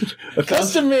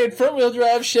 Custom-made front-wheel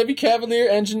drive Chevy Cavalier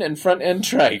engine and front-end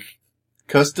trike.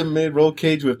 Custom-made roll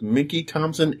cage with Mickey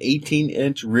Thompson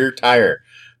 18-inch rear tire.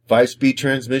 5-speed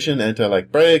transmission, anti-lock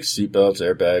brakes, seatbelts,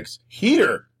 airbags,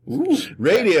 heater,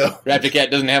 radio. Raptor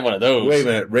Cat doesn't have one of those. Wait a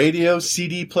minute. Radio,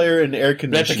 CD player, and air Raptor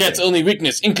conditioning. Cat's only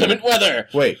weakness, inclement weather.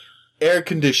 Wait. Air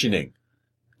conditioning.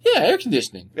 Yeah, air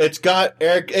conditioning. It's got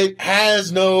air. It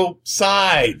has no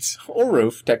sides Or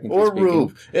roof, technically or speaking.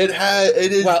 roof. It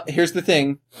is. Well, here's the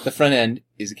thing. The front end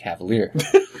is a Cavalier.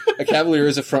 A Cavalier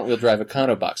is a front-wheel drive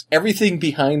Econo box. Everything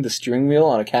behind the steering wheel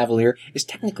on a Cavalier is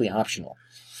technically optional.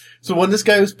 So when this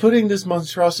guy was putting this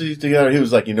monstrosity together, he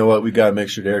was like, you know what? We got to make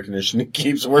sure the air conditioning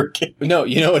keeps working. No,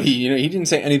 you know what? He didn't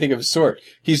say anything of the sort.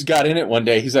 He's got in it one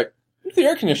day. He's like, the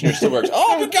air conditioner still works.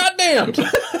 Oh, but goddamn!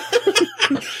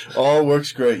 All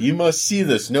works great. You must see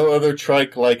this. No other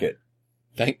trike like it.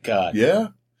 Thank God. Yeah.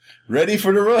 Ready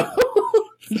for the road.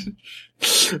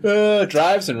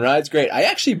 Drives and rides great. I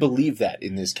actually believe that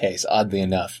in this case, oddly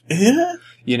enough. Yeah.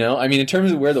 You know, I mean, in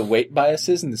terms of where the weight bias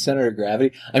is and the center of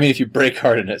gravity, I mean, if you brake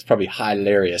hard on it, it's probably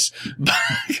hilarious.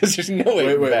 Because there's no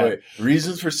way Wait.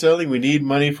 Reasons for selling? We need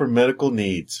money for medical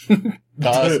needs.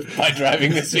 Caused by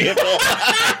driving this vehicle.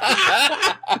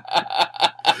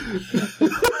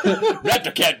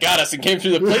 Raptor Cat got us and came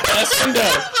through the plate glass window.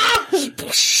 There's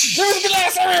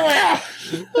glass everywhere.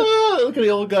 Oh, look at the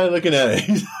old guy looking at it.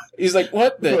 He's like,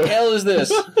 what the hell is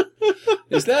this?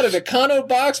 Is that an Econo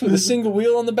box with a single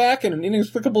wheel on the back and an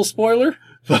inexplicable spoiler?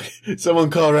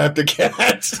 Someone call Raptor Cat.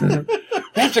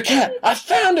 Raptor Cat, I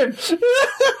found him! Please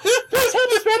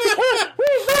help us, Raptor Cat!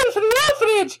 We're going for the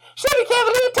orphanage! Chevy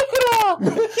Cavalier took it all!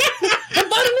 I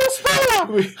bought a new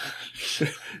spoiler!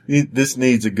 This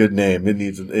needs a good name.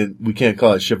 We can't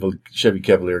call it Chevy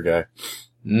Cavalier guy.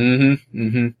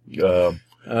 Mm-hmm.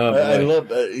 I love.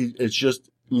 It's just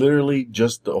literally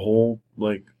just the whole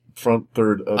front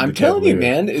third of. I'm telling you,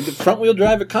 man, the front wheel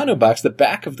drive Econo box. The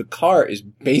back of the car is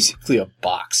basically a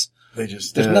box.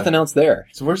 There's nothing else there.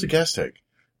 So where's the gas tank?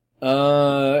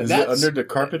 Is it under the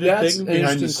carpeted thing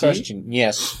behind the seat? Question.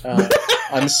 Yes,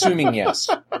 I'm assuming yes.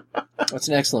 That's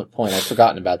an excellent point. I'd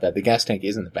forgotten about that. The gas tank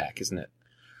is in the back, isn't it?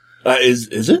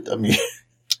 Is it? I mean,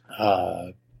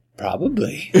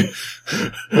 probably.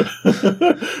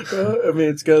 I mean,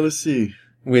 it's got to see.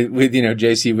 With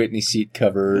J.C. Whitney seat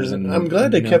covers and. I'm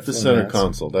glad they kept the center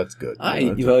console. That's good.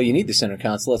 Well, you need the center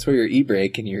console. That's where your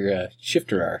e-brake and your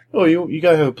shifter are. Oh, you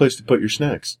gotta have a place to put your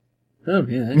snacks. Oh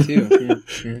yeah, that too.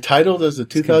 Yeah. Titled as a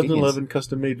 2011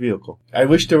 custom-made vehicle. I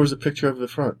wish there was a picture of the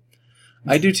front.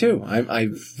 I do too.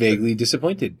 I'm vaguely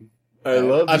disappointed.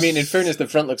 I mean, in fairness, the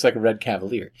front looks like a red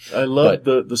Cavalier. I love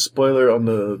the spoiler on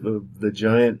the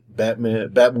giant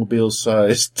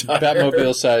Batmobile-sized tire.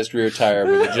 Batmobile-sized rear tire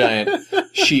with a giant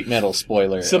sheet metal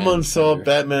spoiler. Someone saw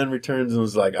Batman Returns and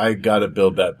was like, I gotta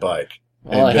build that bike.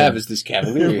 All I have is this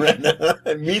Cavalier.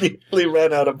 Immediately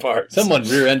ran out of parts. Someone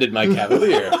rear-ended my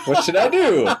Cavalier. What should I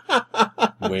do?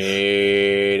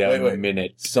 Wait a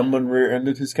minute. Someone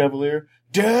rear-ended his Cavalier?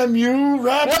 Damn you,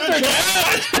 Raptor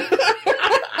Cat!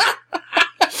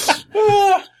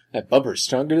 That bumper's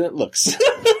stronger than it looks.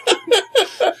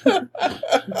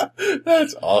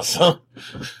 That's awesome.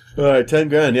 All right,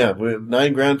 $10,000. Yeah, we have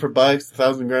 $9,000 for bikes,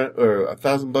 $1,000 or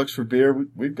 $1,000 for beer.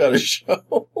 We've got a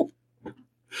show.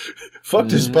 Fuck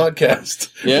this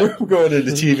podcast. Yeah, we're going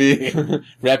into TV.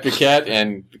 Raptor Cat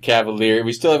and Cavalier.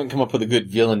 We still haven't come up with a good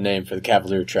villain name for the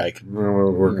Cavalier trike.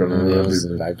 We're working on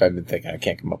it. I've been thinking I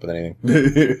can't come up with anything.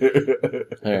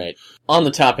 All right. On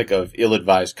the topic of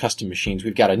ill-advised custom machines,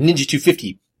 we've got a Ninja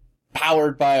 250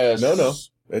 powered by a... No.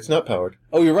 It's not powered.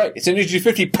 Oh, you're right. It's a Ninja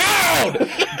 250 powered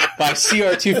by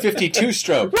CR250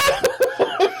 two-stroke.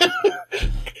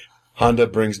 Honda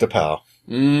brings the POW.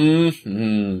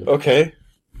 Mm-hmm. Okay.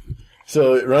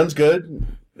 So it runs good.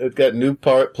 It's got new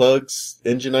part plugs,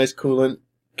 enginized coolant,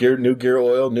 new gear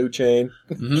oil, new chain.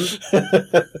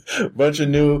 Mm-hmm. Bunch of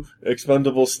new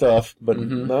expendable stuff, but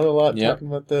not a lot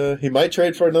talking about he might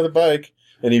trade for another bike,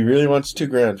 and he really wants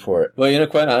 $2,000 for it. Well,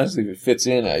 quite honestly, if it fits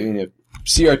in, I mean, a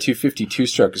CR250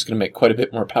 two-stroke is going to make quite a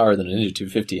bit more power than a Ninja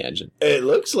 250 engine. It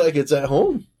looks like it's at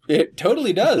home. It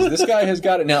totally does. This guy has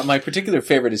got it. Now, my particular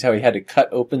favorite is how he had to cut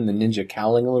open the Ninja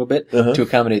cowling a little bit to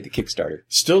accommodate the Kickstarter.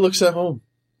 Still looks at home.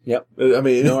 Yep. I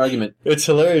mean, no argument. It's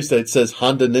hilarious that it says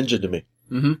Honda Ninja to me.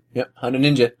 Mm-hmm. Yep. Honda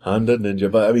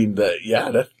Ninja. But I mean,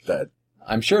 that.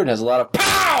 I'm sure it has a lot of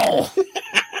pow!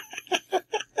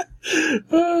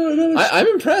 I'm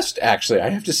impressed, actually. I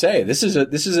have to say, this is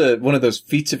one of those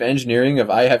feats of engineering of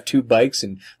I have two bikes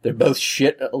and they're both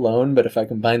shit alone, but if I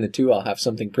combine the two, I'll have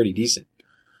something pretty decent.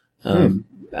 I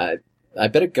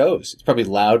bet it goes. It's probably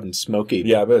loud and smoky.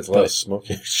 Yeah, I bet it's loud and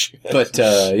smoky. But,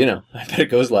 I bet it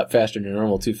goes a lot faster than a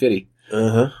normal 250.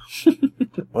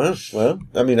 Well,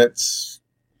 I mean, that's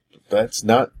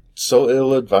not so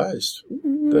ill-advised.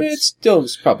 It's still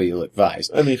probably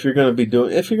ill-advised. I mean, if you're going to do,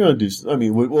 I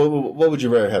mean, what would you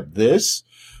rather have, this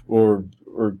or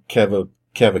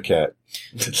Cavacat?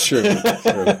 True.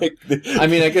 I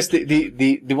mean, I guess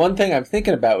the one thing I'm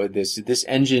thinking about with this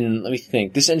engine, let me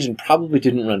think. This engine probably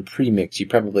didn't run premix. You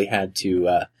probably had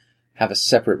to have a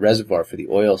separate reservoir for the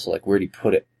oil. So, like, where'd he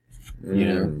put it? You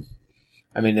know?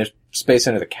 I mean, there's space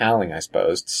under the cowling, I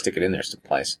suppose, to stick it in there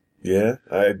someplace. Yeah,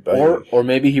 or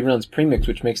maybe he runs premix,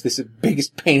 which makes this the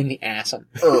biggest pain in the ass on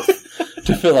earth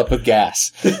to fill up with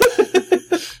gas.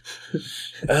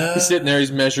 He's sitting there,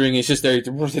 he's measuring, he's just there,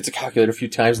 he hits a calculator a few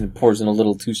times and pours in a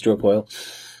little 2-stroke oil.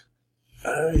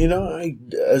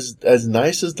 As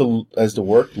nice as the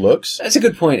work looks. That's a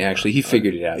good point, actually. He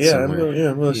figured it out somewhere.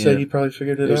 I'm going to say he probably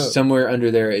figured it out. Somewhere under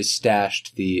there is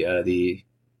stashed the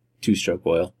 2-stroke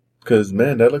oil. Because,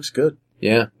 man, that looks good.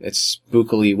 Yeah, it's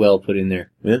spookily well put in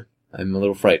there. Yeah. I'm a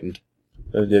little frightened.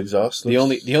 The exhaust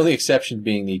looks... The only exception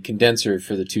being the condenser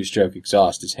for the 2-stroke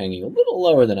exhaust is hanging a little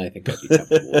lower than I think I'd be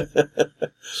comfortable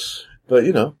with. But,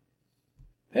 you know.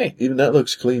 Hey. Even that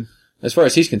looks clean. As far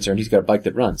as he's concerned, he's got a bike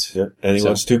that runs. Yeah. And he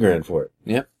wants $2,000 for it.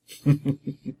 Yep.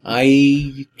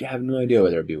 I have no idea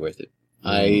whether it'd be worth it.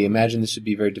 I imagine this would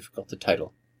be very difficult to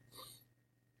title.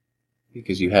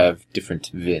 Because you have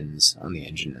different VINs on the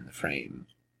engine and the frame.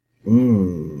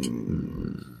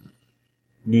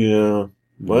 Yeah.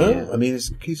 Well, I mean,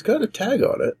 he's got a tag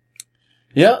on it.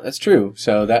 Yeah, that's true.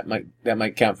 So that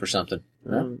might count for something.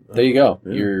 Well, there you go.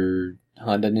 Yeah. Your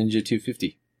Honda Ninja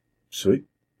 250. Sweet.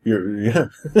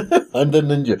 Honda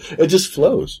Ninja. It just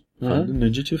flows. Honda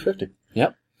Ninja 250.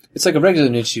 Yep. It's like a regular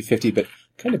Ninja 250, but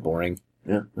kind of boring.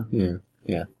 Yeah.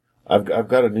 Yeah. I've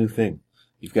got a new thing.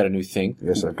 You've got a new thing?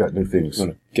 Yes, I've got new things. You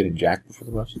want to get in Jack before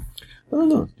the gloves? Oh,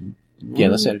 no. Yeah,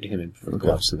 let's edit him in before the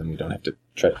gloves so then we don't have to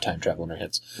try to time travel in our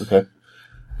heads. Okay.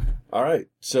 All right.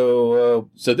 So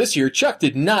this year, Chuck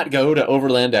did not go to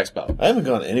Overland Expo. I haven't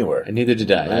gone anywhere. And neither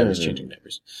did I. I was changing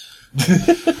diapers.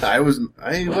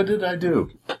 What did I do?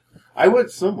 I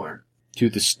went somewhere. To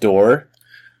the store?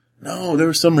 No, there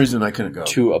was some reason I couldn't go.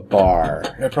 To a bar.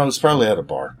 I probably at a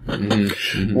bar.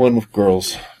 Mm-hmm. One with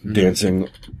girls dancing.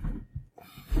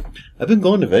 I've been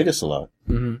going to Vegas a lot.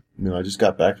 Mm-hmm. You know, I just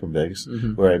got back from Vegas,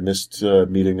 where I missed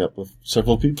meeting up with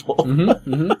several people.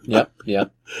 Yep.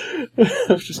 It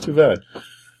was just too bad.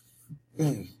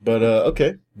 But,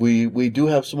 okay. We do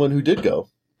have someone who did go.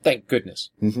 Thank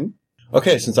goodness. Mm-hmm.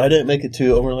 Okay, since I didn't make it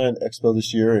to Overland Expo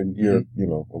this year, and you're,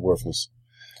 a worthless...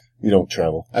 You don't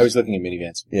travel. I was looking at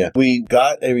minivans. Yeah. We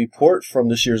got a report from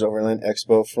this year's Overland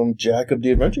Expo from Jack of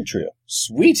the Adventure Trio.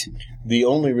 Sweet. The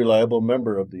only reliable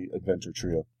member of the Adventure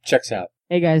Trio. Checks out.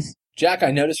 Hey, guys. Jack,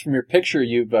 I noticed from your picture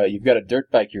you've got a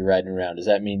dirt bike you're riding around. Does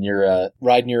that mean you're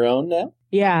riding your own now?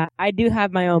 Yeah, I do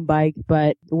have my own bike,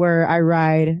 but where I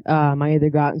ride, I either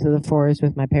go out into the forest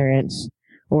with my parents,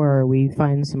 or we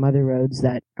find some other roads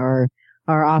that are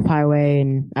off highway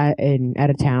and out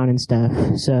of town and stuff.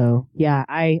 So yeah,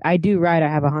 I do ride. I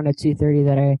have a Honda 230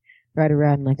 that I ride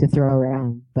around and like to throw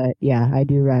around. But yeah, I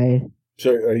do ride.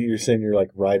 So are you saying you're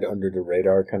like ride under the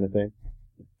radar kind of thing?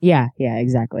 Yeah,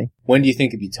 exactly. When do you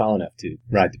think you'd be tall enough to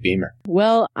ride the Beamer?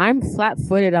 Well, I'm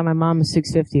flat-footed on my mom's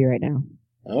 650 right now.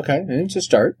 Okay, it's a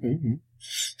start. Mm-hmm.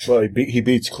 Well, he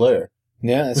beats Claire.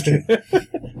 Yeah, that's true.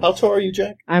 How tall are you,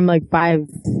 Jack? I'm like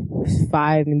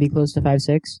 5'5", maybe close to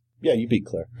 5'6". Yeah, you beat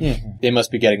Claire. Yeah. They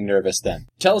must be getting nervous then.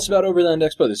 Tell us about Overland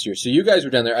Expo this year. So you guys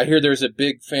were down there. I hear there's a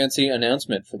big fancy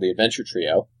announcement for the Adventure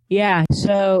Trio. Yeah,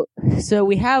 so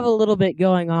we have a little bit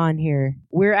going on here.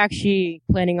 We're actually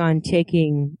planning on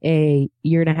taking a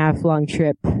 1.5 long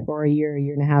trip, or a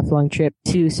 1.5 long trip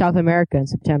to South America in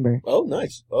September. Oh,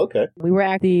 nice. Okay. We were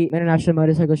at the International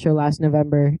Motorcycle Show last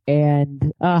November,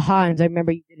 and Hans, I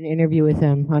remember you did an interview with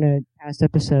him on a past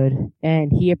episode,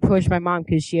 and he approached my mom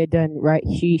because she had done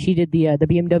she did the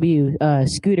BMW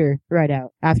scooter ride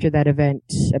out after that event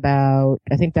about,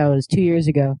 I think that was 2 years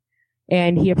ago.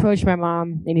 And he approached my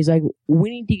mom, and he's like,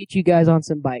 we need to get you guys on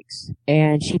some bikes.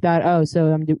 And she thought, oh,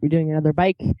 so we're doing another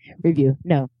bike review.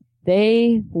 No.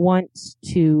 They want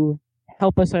to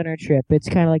help us on our trip. It's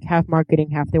kind of like half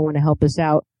marketing, half they want to help us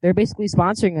out. They're basically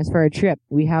sponsoring us for our trip.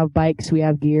 We have bikes, we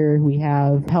have gear, we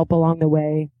have help along the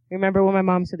way. Remember when my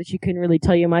mom said that she couldn't really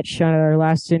tell you much on our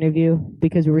last interview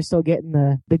because we were still getting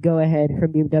the go-ahead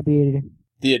from BMW?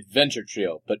 The Adventure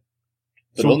Trio, but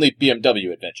But So- only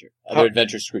BMW adventure. Other How-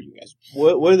 adventures screw you guys.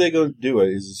 What are they going to do?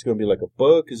 Is this going to be like a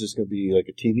book? Is this going to be like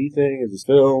a TV thing? Is this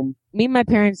film? Me and my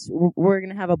parents, we're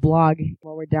going to have a blog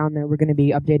while we're down there. We're going to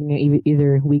be updating it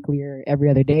either weekly or every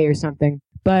other day or something.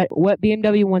 But what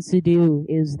BMW wants to do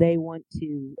is they want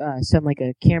to send like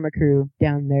a camera crew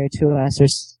down there to us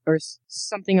or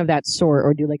something of that sort,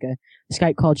 or do like a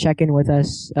Skype call check-in with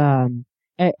us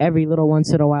every little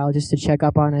once in a while, just to check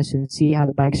up on us and see how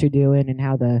the bikes are doing and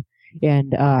how the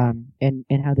and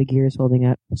how the gear is holding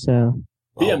up. So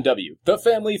BMW, the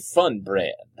family fun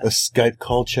brand. A Skype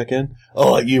call check-in?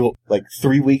 Oh, you, like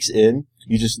 3 weeks in,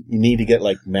 you need to get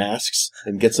like masks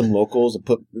and get some locals and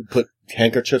put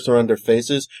handkerchiefs around their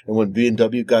faces. And when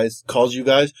BMW guys calls you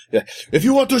guys, yeah, if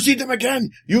you want to see them again,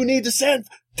 you need to send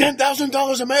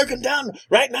 $10,000 American down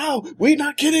right now. We're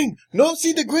not kidding. No,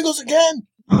 see the gringos again.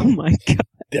 oh my god.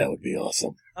 That would be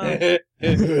awesome.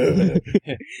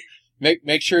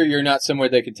 Make sure you're not somewhere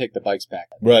they can take the bikes back.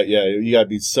 Right, yeah, you gotta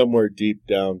be somewhere deep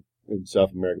down in South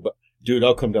America. But, dude,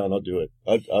 I'll come down, I'll do it.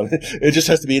 It just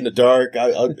has to be in the dark.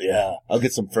 I'll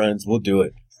get some friends, we'll do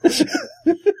it.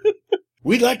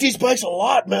 We like these bikes a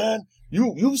lot, man.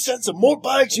 You send some more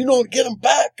bikes, you know, to get them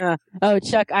back. Oh,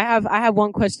 Chuck, I have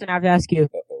one question I have to ask you.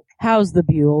 How's the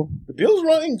Buell? The Buell's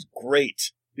running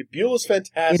great. The Buell is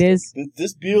fantastic. It is?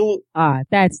 This Buell,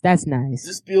 That's nice.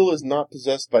 this Buell is not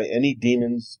possessed by any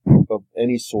demons of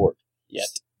any sort.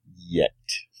 Yet.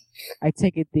 I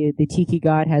take it the Tiki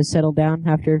God has settled down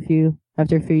after a few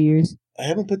years. I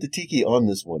haven't put the tiki on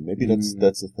this one. Maybe that's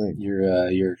the thing.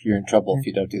 You're in trouble if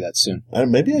you don't do that soon.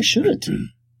 Maybe I shouldn't.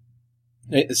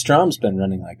 Strom's been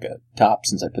running like a top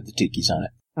since I put the tikis on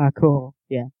it. Cool.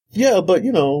 Yeah. Yeah, but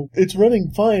you know, it's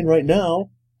running fine right now.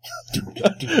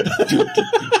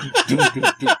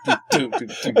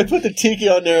 I put the tiki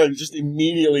on there and just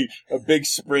immediately a big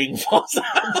spring falls out.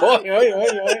 I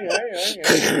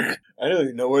don't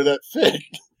even know where that fit.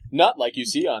 Not like you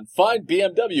see on fine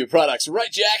BMW products,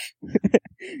 right, Jack?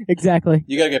 Exactly.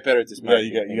 You gotta get better at this. Yeah,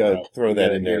 you gotta throw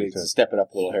that in there. Step it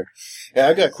up a little here. Yeah,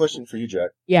 I got a question for you, Jack.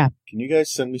 Yeah. Can you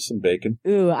guys send me some bacon?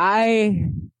 Ooh,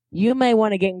 you may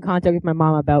want to get in contact with my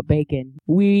mom about bacon.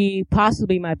 We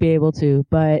possibly might be able to,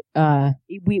 but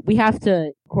we have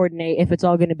to coordinate if it's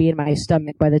all going to be in my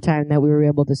stomach by the time that we were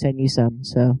able to send you some.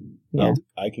 So yeah.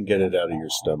 I can get it out of your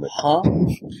stomach. Huh?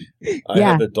 I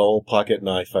have a dull pocket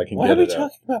knife. I can Why get are we it out.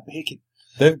 talking about bacon?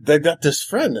 They've got this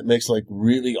friend that makes like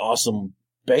really awesome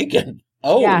bacon.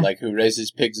 Oh, Yeah. like who raises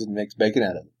pigs and makes bacon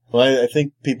out of them. Well, I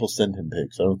think people send him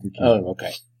pigs. I don't think. Oh,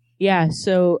 okay. Yeah,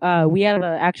 so we have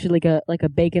actually like a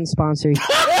bacon sponsor.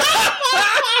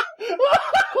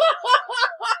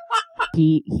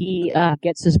 He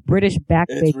gets this British back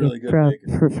It's bacon really good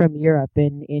bacon. from Europe,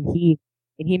 and he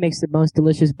makes the most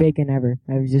delicious bacon ever.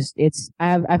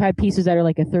 I've had pieces that are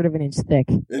like a third of an inch thick.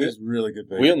 It is really good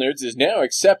bacon. Wheel Nerds is now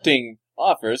accepting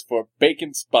offers for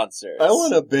bacon sponsors. I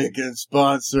want a bacon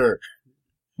sponsor.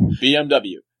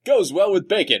 BMW. Goes well with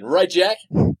bacon, right, Jack?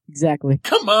 Exactly.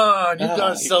 Come on, you Ah, gotta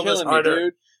you're sell this killing me, harder.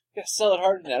 dude. You gotta sell it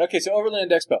harder than that. Okay, so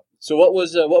Overland Expo. So what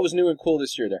was new and cool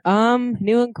this year there?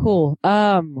 New and cool.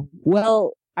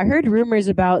 Well, I heard rumors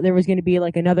about there was going to be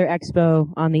like another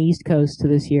expo on the East Coast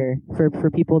this year for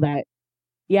people that.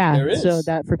 Yeah, There is. so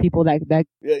that for people that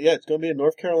Yeah, it's gonna be in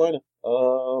North Carolina.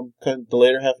 Kind of the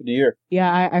later half of the year.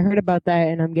 yeah, I heard about that,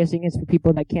 and I'm guessing it's for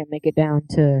people that can't make it down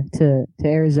to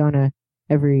Arizona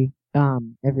every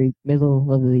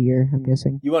middle of the year, I'm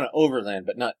guessing. You want to overland,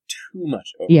 but not too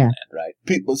much overland, Yeah. right?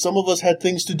 People, some of us had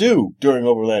things to do during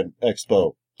Overland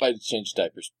Expo. I had to change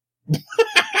diapers.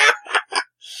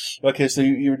 Okay, so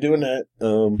you were doing that.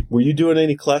 Were you doing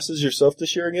any classes yourself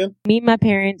this year again? Me and my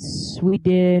parents,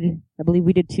 I believe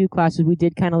we did 2 classes. We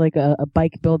did kind of like a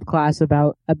bike build class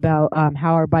about how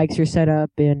our bikes are set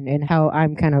up and how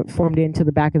I'm kind of formed into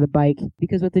the back of the bike.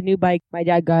 Because with the new bike, my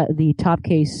dad got the top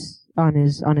case on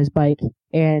his bike,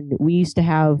 and we used to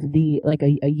have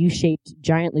a U-shaped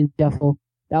giant loop duffel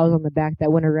that was on the back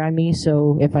that went around me,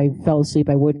 so if I fell asleep,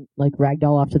 I wouldn't like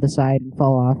ragdoll off to the side and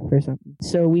fall off or something.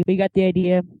 So we got the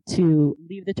idea to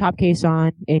leave the top case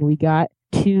on, and we got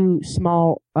 2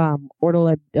 small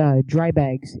Ortola dry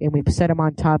bags, and we set them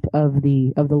on top of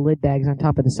the lid bags on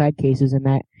top of the side cases, and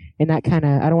that kind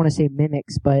of, I don't want to say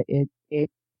mimics, but it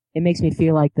makes me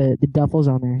feel like the duffel's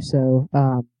on there. So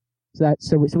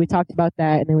So we talked about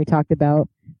that, and then we talked about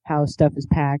how stuff is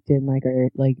packed and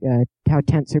how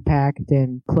tents are packed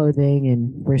and clothing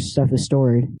and where stuff is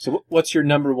stored. So what's your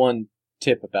number one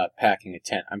tip about packing a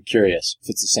tent? I'm curious if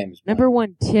it's the same as mine. Number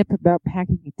one tip about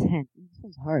packing a tent. This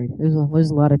one's hard. There's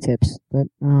a lot of tips, but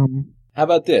How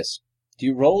about this? Do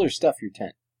you roll or stuff your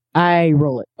tent? I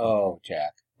roll it. Oh,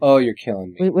 Jack. Oh, you're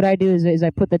killing me. What I do is I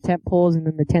put the tent poles and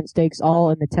then the tent stakes all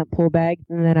in the tent pole bag,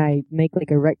 and then I make like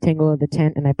a rectangle of the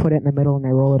tent and I put it in the middle and I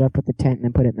roll it up with the tent and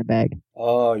then put it in the bag.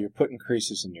 Oh, you're putting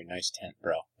creases in your nice tent,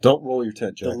 bro. Don't roll your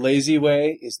tent, Jack. The lazy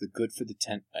way is the good for the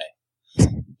tent way.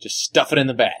 Just stuff it in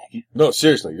the bag. No,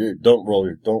 seriously, don't roll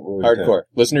your tent. Hardcore.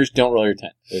 Listeners, don't roll your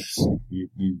tent. It's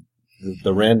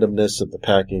the randomness of the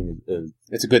packing is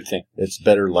It's a good thing. it's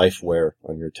better life wear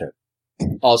on your tent.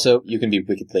 Also, you can be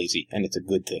wicked lazy, and it's a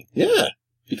good thing. Yeah.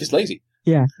 Because lazy.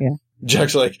 Yeah.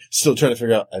 Jack's like still trying to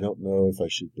figure out. I don't know if I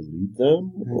should believe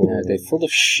them. Are they full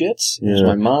of shit? Is Yeah.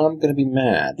 my mom going to be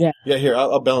mad? Yeah. Yeah, here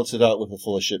I'll balance it out with a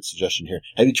full of shit suggestion here.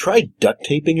 Have you tried duct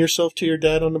taping yourself to your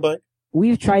dad on the bike?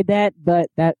 We've tried that, but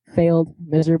that failed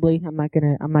miserably. I'm not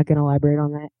gonna elaborate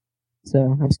on that.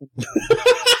 So I'm just gonna,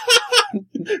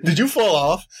 Did you fall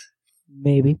off?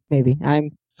 maybe.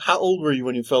 How old were you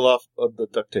when you fell off of the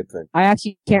duct tape thing? I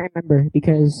actually can't remember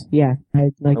because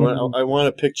I want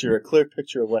a clear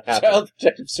picture of what happened. Child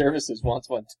Protective Services wants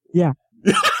one too. Yeah.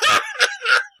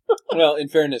 Well, in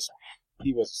fairness,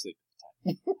 he was asleep.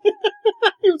 He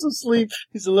was asleep.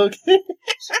 He's a little kid.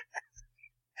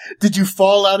 Did you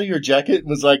fall out of your jacket?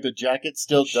 Was like the jacket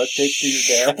still duct taped to your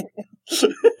dad?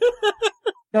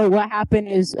 No, what happened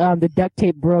is the duct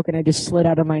tape broke and I just slid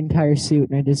out of my entire suit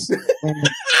and I just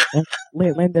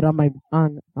landed on my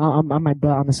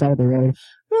butt on the side of the road.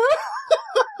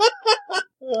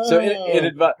 So,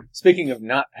 speaking of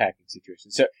not packing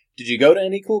situations, so did you go to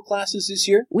any cool classes this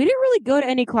year? We didn't really go to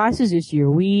any classes this year.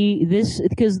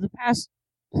 Because the past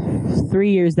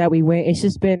 3 years that we went, it's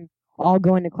just been all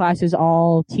going to classes,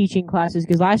 all teaching classes.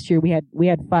 Because last year we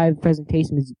had 5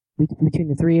 presentations between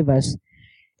the 3 of us,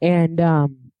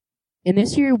 and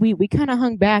this year we kind of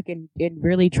hung back and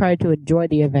really tried to enjoy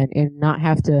the event and not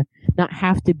have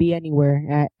to be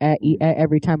anywhere at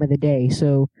every time of the day.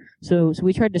 So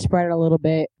we tried to spread it a little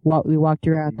bit. We walked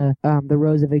around the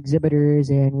rows of exhibitors,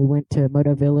 and we went to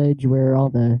Moto Village where all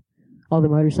the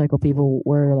motorcycle people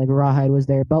were. Like Rawhide was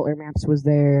there, Butler Maps was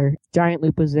there, Giant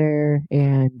Loop was there,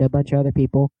 and a bunch of other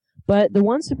people. But the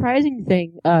one surprising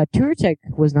thing, TourTech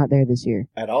was not there this year.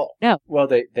 At all? No. Well,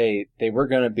 they were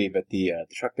going to be, but the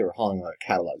truck they were hauling a lot of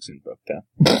catalogs in broke down.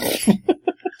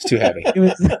 It's too heavy. It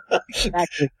was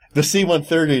exactly. The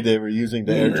C-130 they were using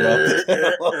to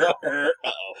airdrop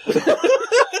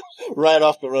right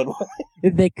off the runway.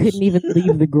 They couldn't even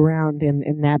leave the ground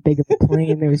in that big of a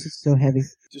plane. It was just so heavy.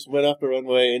 Just went off the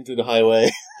runway into the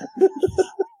highway,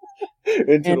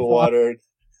 into the water.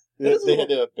 They had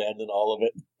to abandon all of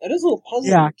it. That is a little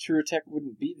puzzling that TourTech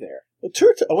wouldn't be there. Well,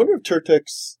 I wonder if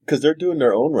TourTech's, because they're doing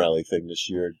their own rally thing this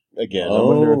year again. I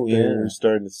wonder if they're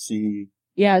starting to see.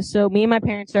 Yeah, so me and my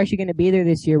parents are actually going to be there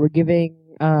this year. We're giving,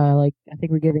 I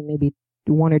think we're giving maybe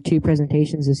 1 or 2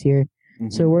 presentations this year. Mm-hmm.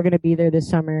 So we're going to be there this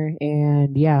summer,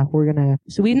 and yeah,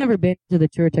 so we've never been to the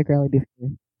TourTech rally before.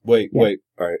 Wait.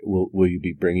 All right. Will you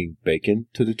be bringing bacon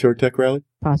to the TourTech rally?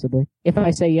 Possibly. If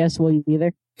I say yes, will you be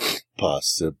there?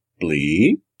 Possibly.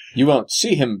 You won't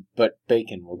see him, but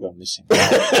bacon will go missing.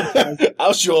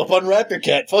 I'll show up on Raptor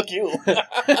Cat. Fuck you.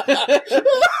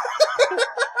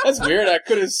 That's weird. I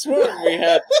could have sworn we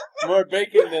had more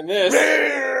bacon than this.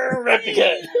 Raptor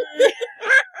Cat.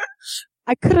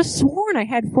 I could have sworn I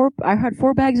had 4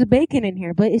 bags of bacon in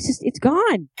here, but it's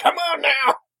gone. Come on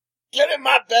now. Get in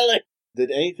my belly. Did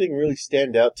anything really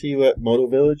stand out to you at Moto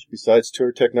Village besides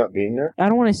TourTech not being there? I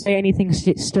don't want to say anything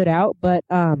stood out, but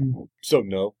So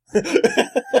no.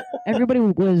 everybody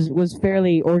was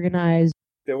fairly organized.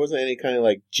 There wasn't any kind of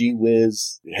like gee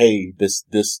whiz. Hey, this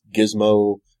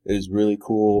gizmo is really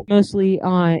cool. Mostly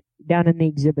down in the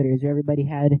exhibitors, where everybody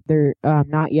had their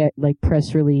not yet like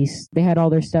press release. They had all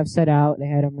their stuff set out. They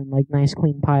had them in like nice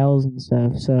clean piles and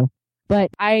stuff. So.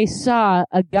 But I saw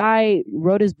a guy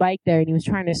rode his bike there and he was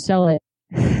trying to sell it.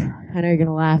 I know you're going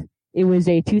to laugh. It was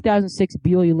a 2006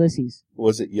 Buell Ulysses.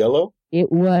 Was it yellow?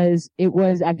 It was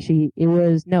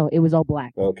all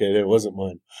black. Okay, it wasn't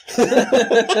mine.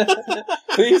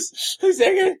 Please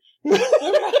take it.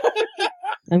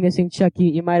 I'm guessing, Chuck,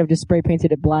 you might have just spray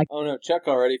painted it black. Oh no, Chuck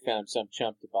already found some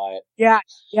chump to buy it. Yeah.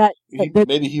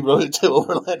 Maybe he rode it to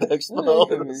Overland Expo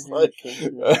and was like,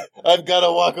 I've got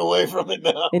to walk away from it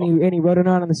now. And he wrote it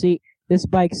on the seat. This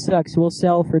bike sucks. We'll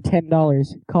sell for $10.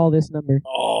 Call this number.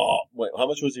 Oh, wait, how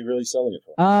much was he really selling it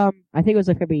for? I think it was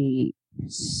like maybe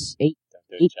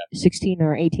 16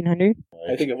 or 1800.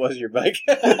 I think it was your bike.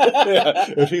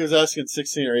 Yeah, if he was asking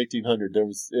 16 or 1800, it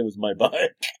was my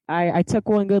bike. I took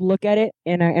one good look at it,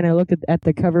 and I looked at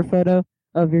the cover photo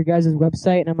of your guys'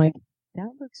 website, and I'm like, that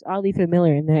looks oddly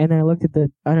familiar. And I looked at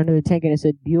under the tank, and it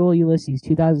said Buell Ulysses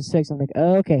 2006. I'm like,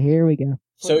 oh, okay, here we go.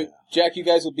 So, Jack, you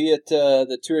guys will be at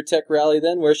the Tour Tech Rally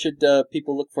then? Where should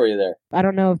people look for you there? I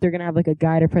don't know if they're going to have like a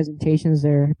guide or presentations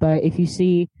there, but if you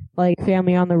see like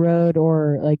family on the road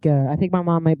or like, I think my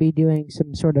mom might be doing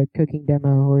some sort of cooking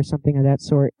demo or something of that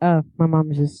sort. My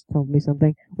mom just told me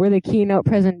something. We're the keynote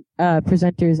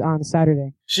presenters on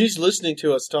Saturday. She's listening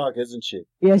to us talk, isn't she?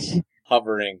 Yes.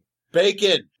 Hovering.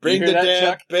 Bacon! Bring the damn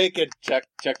Chuck? bacon! Chuck,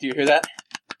 do you hear that?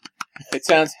 It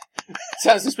sounds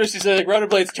suspiciously like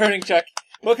rollerblades turning, Chuck.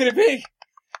 What could it be?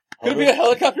 Could it be a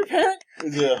helicopter parent?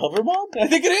 Is it a hover mom? I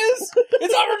think it is.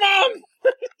 It's Hover Mom!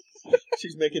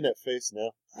 She's making that face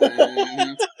now.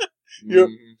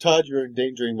 Mm-hmm. Todd, you're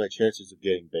endangering my chances of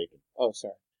getting bacon. Oh,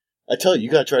 sorry. I tell you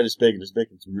gotta try this bacon. This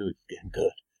bacon's really damn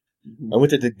good. I went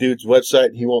to the dude's website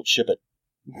and he won't ship it.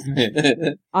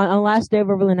 On last day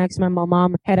of Overland Expo, my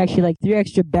mom had actually like 3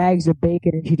 extra bags of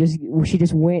bacon, and she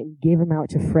just went and gave them out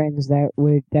to friends that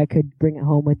could bring it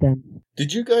home with them.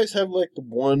 Did you guys have like the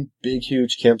one big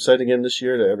huge campsite again this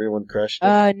year that everyone crashed?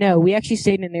 No, we actually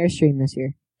stayed in an Airstream this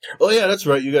year. Oh yeah, that's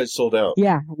right. You guys sold out.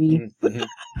 Yeah, we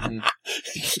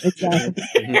Exactly.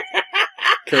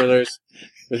 Curlers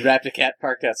with Raptor Cat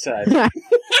parked outside.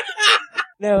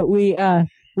 No, we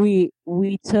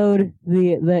towed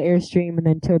the Airstream and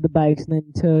then towed the bikes and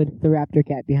then towed the Raptor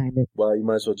Cat behind it. Well, you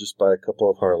might as well just buy a couple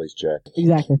of Harleys, Jack.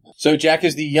 Exactly. So Jack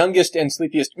is the youngest and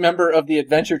sleepiest member of the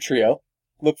Adventure Trio.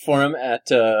 Look for him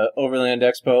at Overland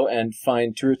Expo and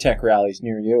find Tour Tech rallies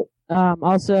near you.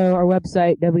 Also, our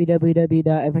website,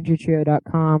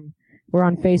 www.adventuretrio.com. We're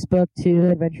on Facebook, too,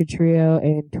 Adventure Trio,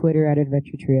 and Twitter at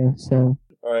Adventure Trio, so...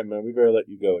 All right, man, we better let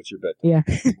you go. It's your bedtime. Yeah.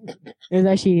 it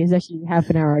was actually half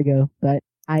an hour ago, but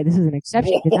this is an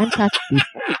exception, because I'm talking to these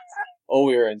friends. Oh,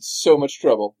 we are in so much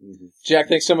trouble. Jack,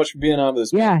 thanks so much for being on with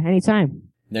us. Yeah, anytime.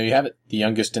 There you have it. The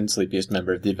youngest and sleepiest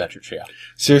member of the Adventure Trio.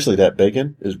 Seriously, that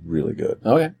bacon is really good.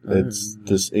 Okay. It's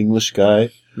this English guy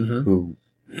who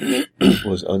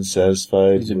was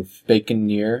unsatisfied. He's a with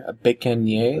baconier. A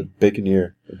baconier? a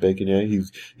baconier.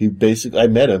 He basically, I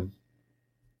met him.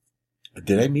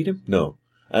 Did I meet him? No.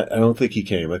 I don't think he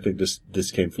came. I think this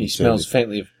came from He Sandy. smells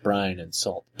faintly of brine and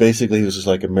salt. Basically, he was just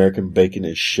like, American bacon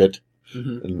is shit,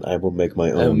 Mm-hmm. and I will make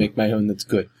my own. I will make my own that's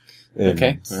good. And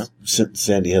Okay. Well.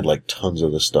 Sandy had like tons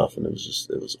of the stuff, and it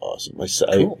was awesome. I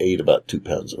Cool. ate about 2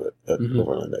 pounds of it at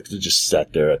Overland Expo. It just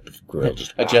sat there at the grill.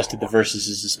 Just, Adjusted the versus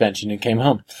suspension and came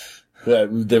home.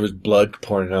 there was blood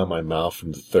pouring out of my mouth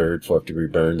from the 3rd, 4th degree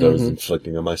burns I was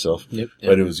inflicting on myself. Yep.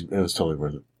 But it was totally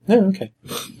worth it. Oh, okay.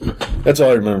 That's all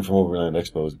I remember from Overland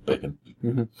Expo was bacon.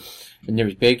 And there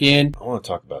was bacon. I want to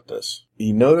talk about this.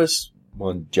 You notice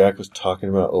when Jack was talking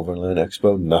about Overland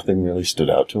Expo, nothing really stood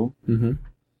out to him?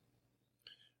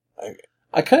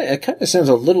 It kind of sounds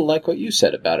a little like what you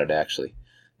said about it, actually.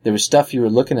 There was stuff you were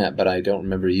looking at, but I don't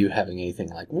remember you having anything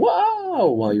like, wow,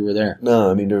 while you were there. No,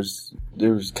 I mean, there was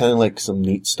kind of like some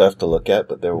neat stuff to look at,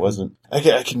 but there wasn't. I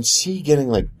can see getting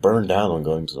like burned out on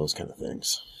going to those kind of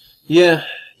things. Yeah,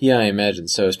 I imagine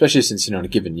so. Especially since, in a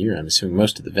given year, I'm assuming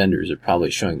most of the vendors are probably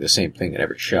showing the same thing at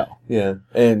every show. Yeah,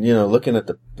 and looking at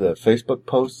the Facebook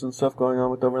posts and stuff going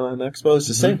on with Overland Expo, it's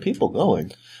the same people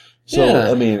going. So, Yeah.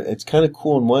 I mean, it's kind of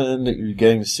cool on one end that you're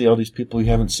getting to see all these people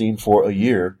you haven't seen for a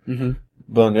year.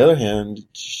 But on the other hand,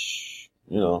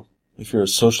 if you're a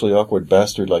socially awkward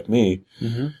bastard like me,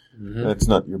 that's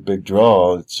not your big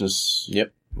draw. It's just,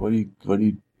 what do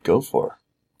you go for?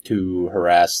 To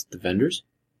harass the vendors?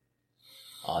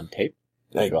 On tape?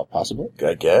 If all possible?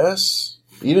 I guess.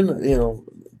 Even,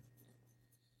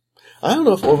 I don't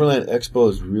know if Overland Expo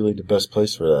is really the best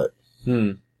place for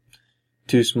that.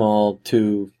 Too small,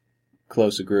 too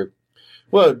close a group.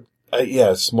 Well,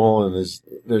 small, and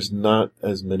there's not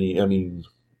as many. I mean,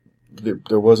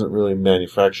 there wasn't really a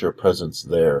manufacturer presence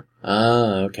there.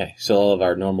 Ah, okay. So all of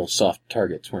our normal soft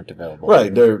targets weren't available.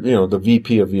 Right. There, the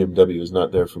VP of BMW is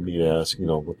not there for me to ask,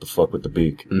 what the fuck with the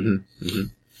beak.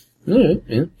 All right,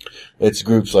 yeah. It's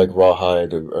groups like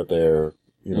Rawhide are there,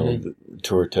 the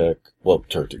Tour Tech. Well,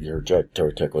 Tour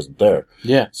Tech wasn't there.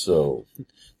 Yeah. So.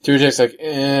 Tour Tech's like,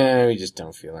 we just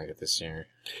don't feel like it this year.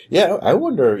 Yeah, I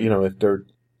wonder, if they're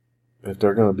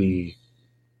going to be,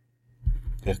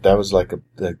 if that was like a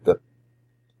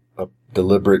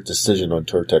deliberate decision on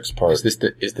Tour Tech's part. Is this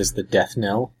the death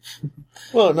knell?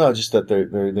 Well, no, just that they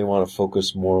want to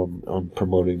focus more on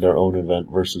promoting their own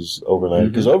event versus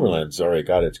Overland, because Overland's already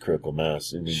got its critical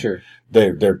mass. I mean, Sure.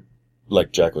 They're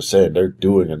like Jack was saying, they're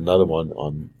doing another one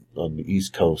on the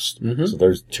East Coast. So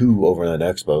there's 2 Overland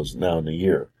Expos now in a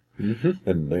year.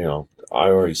 And, I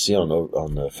already see on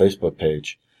the Facebook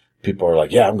page, people are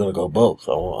like, yeah, I'm going to go both.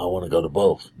 I want to go to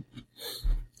both.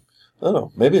 I don't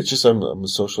know. Maybe it's just I'm a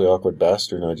socially awkward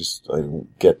bastard and I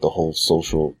don't get the whole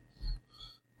social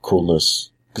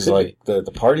coolness. Because, like, the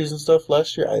parties and stuff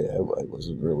last year, I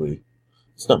wasn't really...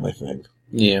 It's not my thing.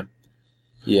 Yeah.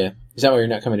 Yeah. Is that why you're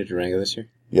not coming to Durango this year?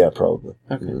 Yeah, probably.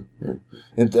 Okay. Yeah.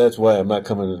 And that's why I'm not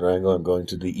coming to Durango. I'm going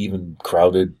to the even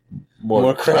crowded...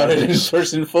 More crowded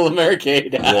in-person full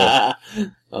Americade. Yeah.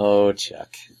 Oh,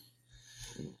 Chuck.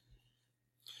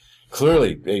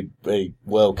 Clearly a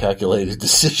well-calculated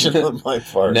decision on my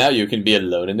part. Now you can be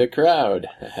alone in the crowd.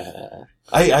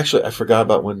 I forgot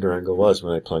about when Durango was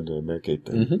when I planned an Americade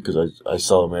thing. Because I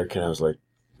saw American and I was like,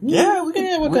 yeah, what the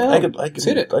hell?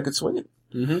 I could swing it.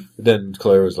 Mm-hmm. Then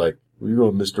Claire was like, well, you're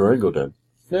going to miss Durango then.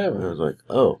 Yeah. And I was like,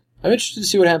 oh. I'm interested to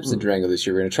see what happens in Durango this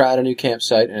year. We're going to try out a new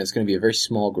campsite, and it's going to be a very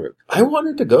small group. I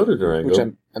wanted to go to Durango. Which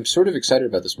I'm sort of excited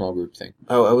about the small group thing.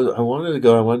 I wanted to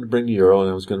go. I wanted to bring the Euro,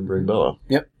 and I was going to bring Bella.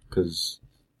 Yep. Because...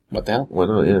 What the hell? Why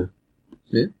not, yeah.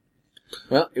 Yeah.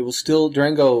 Well, it will still...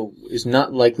 Durango is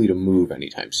not likely to move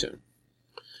anytime soon.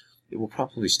 It will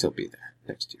probably still be there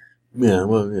next year. Yeah,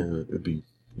 well, yeah, it'd be...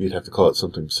 You'd have to call it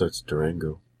something besides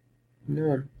Durango.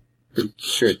 No, I'm pretty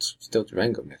sure it's still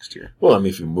Durango next year. Well, I mean,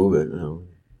 if you move it, you know...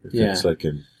 If it's like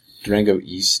in... Durango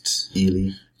East.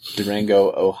 Ely.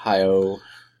 Durango, Ohio.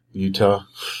 Utah.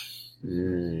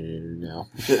 No.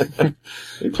 Are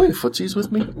you playing footsies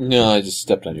with me? No, I just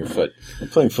stepped on your foot. You're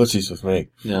playing footsies with me.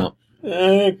 No.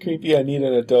 Creepy, I need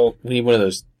an adult. We need one of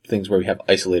those things where we have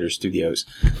isolator studios.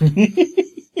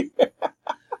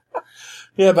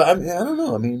 Yeah, but I don't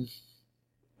know. I mean,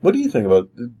 what do you think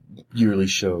about the yearly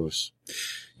shows?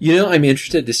 You know, I'm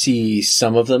interested to see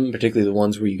some of them, particularly the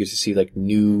ones where you get to see like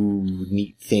new,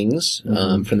 neat things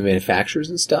from the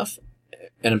manufacturers and stuff.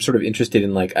 And I'm sort of interested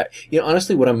in like,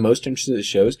 honestly, what I'm most interested in the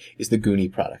shows is the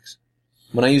Goonie products.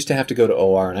 When I used to have to go to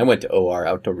OR, and I went to OR,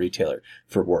 Outdoor Retailer,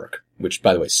 for work, which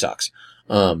by the way sucks.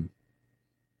 The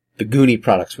Goonie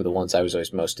products were the ones I was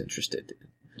always most interested in.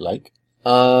 Like?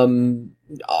 All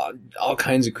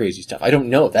kinds of crazy stuff. I don't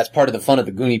know. That's part of the fun of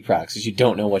the Goonie products is you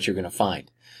don't know what you're going to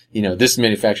find. You know, this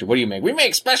manufacturer, what do you make? We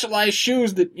make specialized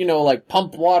shoes that, like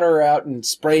pump water out and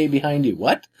spray behind you.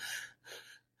 What?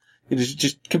 It is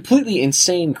just completely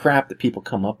insane crap that people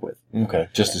come up with. Okay.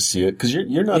 Just to see it. Because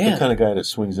you're not the kind of guy that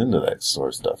swings into that sort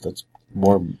of stuff. That's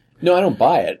more... No, I don't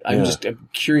buy it. I'm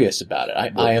curious about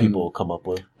it. People come up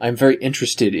with. I'm very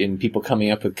interested in people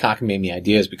coming up with cockamamie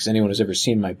ideas because anyone who's ever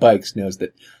seen my bikes knows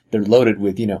that they're loaded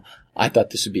with, I thought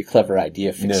this would be a clever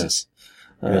idea fixes.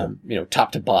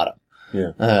 Top to bottom.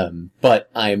 Yeah. But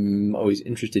I'm always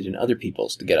interested in other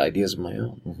people's to get ideas of my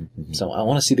own. Mm-hmm. So I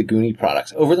want to see the Goonie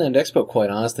products. Overland Expo, quite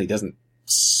honestly, doesn't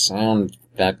sound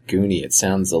that Goonie. It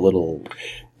sounds a little...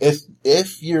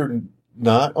 If you're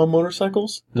not on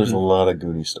motorcycles, there's a lot of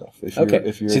Goonie stuff. If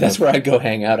you're see, that's where I'd go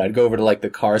hang out. I'd go over to like the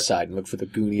car side and look for the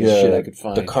Gooniest shit I could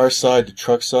find. The car side, the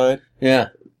truck side. Yeah.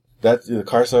 The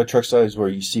car side, truck side is where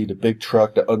you see the big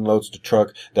truck that unloads the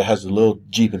truck that has the little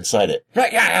Jeep inside it.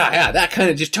 Right, yeah. That kind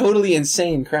of just totally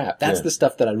insane crap. That's the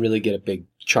stuff that I really get a big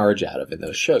charge out of in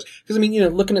those shows. Because,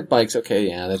 looking at bikes, okay,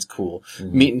 yeah, that's cool.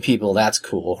 Mm-hmm. Meeting people, that's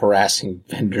cool. Harassing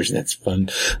vendors, that's fun.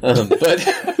 But,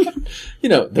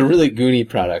 the really Goonie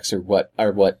products are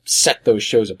what set those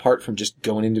shows apart from just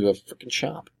going into a freaking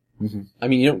shop.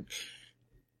 Mm-hmm.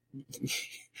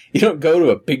 You don't go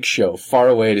to a big show far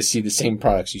away to see the same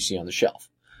products you see on the shelf.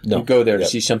 No. You go there to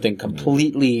see something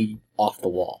completely off the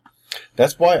wall.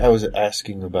 That's why I was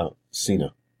asking about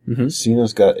Cena. Mm-hmm.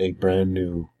 Cena's got a brand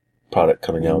new product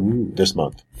coming out this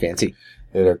month. Fancy.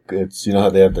 It's how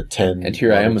they have the 10. And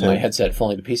here I am with my headset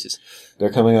falling to pieces. They're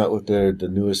coming out with the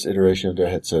newest iteration of their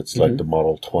headsets, like the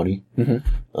Model 20. Mm-hmm.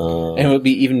 And it will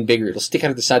be even bigger. It'll stick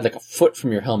out of the side like a foot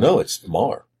from your helmet. No, it's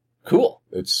smaller. Cool.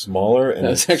 It's smaller. And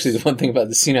that's actually the one thing about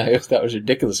the Cena I always thought was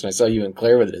ridiculous when I saw you and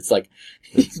Claire with it. It's like,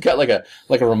 he's got like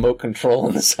a remote control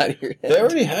on the side of your head. They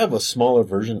already have a smaller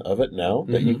version of it now.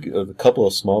 That a couple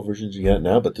of small versions you get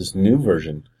now, but this new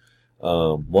version,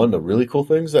 one of the really cool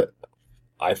things that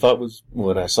I thought was,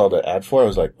 when I saw the ad for it, I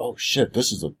was like, oh shit,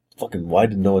 this is why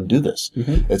did no one do this?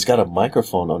 Mm-hmm. It's got a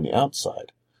microphone on the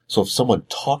outside. So if someone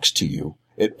talks to you,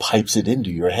 it pipes it into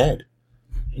your head.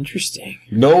 Interesting.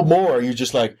 No more. You're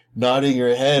just like nodding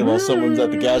your head while someone's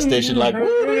at the gas station like,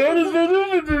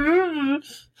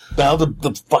 now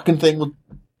the fucking thing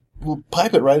will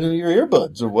pipe it right into your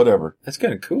earbuds or whatever. That's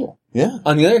kind of cool. Yeah.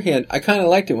 On the other hand, I kind of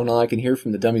liked it when all I can hear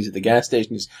from the dummies at the gas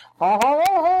station is,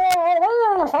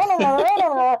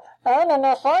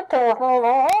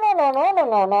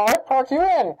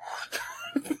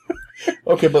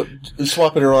 Okay, but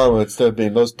swap it around instead of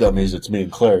being those dummies, it's me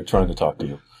and Claire trying to talk to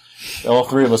you. All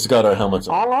three of us got our helmets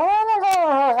on.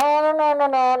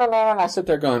 I sit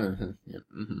there going, yeah,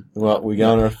 Well, we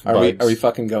got on our bikes. Are we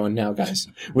fucking going now, guys?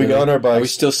 We got on our bikes. Are we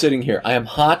still sitting here? I am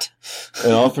hot.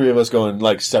 And all three of us going,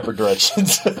 like, separate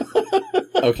directions.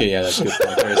 Okay, yeah, that's a good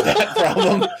point. There's that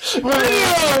problem.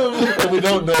 And we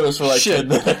don't notice for like 10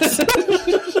 minutes.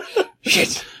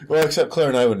 Shit. Well, except Claire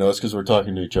and I would notice because we're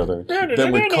talking to each other.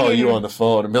 Then we'd call you on the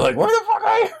phone and be like, where the fuck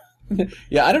are you?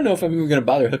 Yeah, I don't know if I'm even going to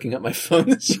bother hooking up my phone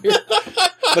this year.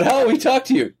 But how will we talk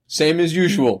to you? Same as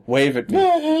usual. Wave at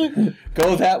me.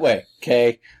 Go that way,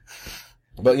 okay?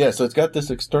 But yeah, so it's got this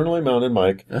externally mounted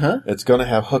mic. Uh-huh. It's going to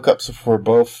have hookups for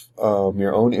both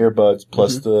your own earbuds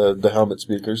plus the helmet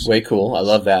speakers. Way cool. I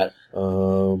love that.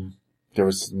 There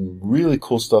was some really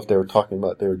cool stuff they were talking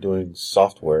about. They were doing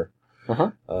software.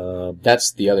 Uh-huh.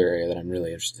 That's the other area that I'm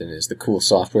really interested in, is the cool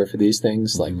software for these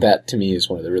things. Like, that to me is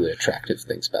one of the really attractive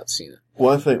things about Cena.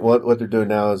 One thing, what they're doing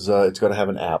now is it's going to have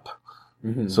an app.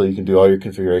 So you can do all your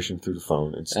configuration through the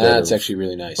phone instead That's of actually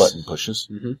really nice. button pushes.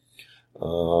 It's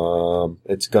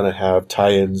going to have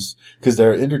tie-ins because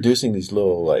they're introducing these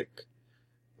little like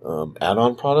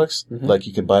add-on products. Like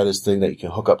you can buy this thing that you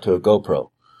can hook up to a GoPro,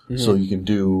 so you can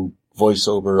do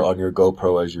voiceover on your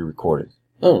GoPro as you're recording.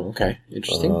 Oh, okay,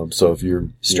 interesting. So if you're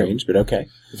Strange, but okay.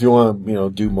 If you want to,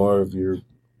 do more of your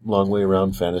long way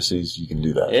around fantasies, you can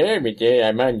do that. Every day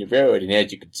I'm on the road, and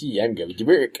as you can see, I'm going to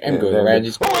work. I'm going around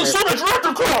this corner. so much record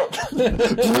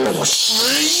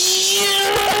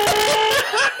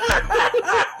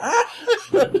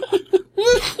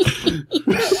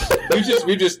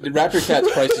we just Raptor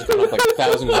Cat's prices went up like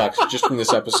 $1,000 just from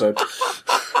this episode.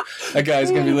 A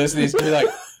guy's gonna be listening. He's gonna be like,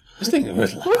 "This thing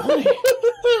is like money.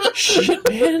 Shit,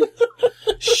 man.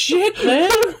 Shit, man.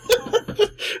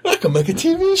 I can make a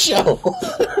TV show."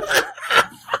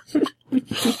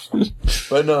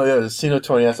 But no, yeah, the Cena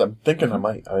 20S. I'm thinking I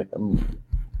might.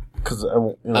 Because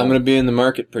I'm going to be in the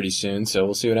market pretty soon, so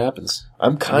we'll see what happens.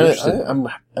 I'm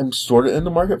sort of in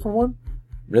the market for one.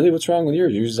 Really? What's wrong with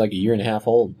yours? Yours is like a year and a half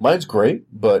old. Mine's great,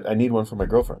 but I need one for my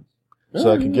girlfriend. So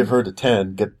I can give her the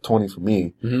 10, get 20 for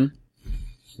me.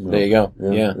 There you go.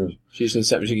 Yeah. She's in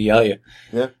something she can yell at you.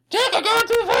 Yeah. Jack, I'm going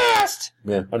too fast!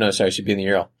 Yeah. Oh, no, sorry. She'd be in the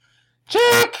earl.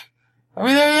 Jack! Are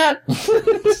we there yet?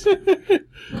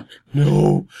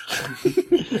 No.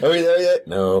 Are we there yet?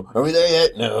 No. Are we there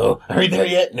yet? No. Are we there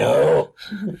yet? No.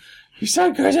 Your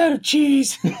son goes out of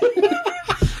cheese.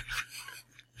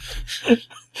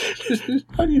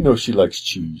 How do you know she likes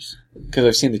cheese? Because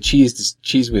I've seen the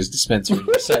Cheese Whiz dispenser in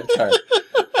the sidecar.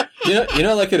 You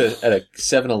know, like at a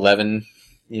 7-Eleven,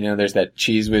 there's that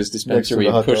Cheese Whiz dispenser where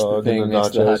you push the thing next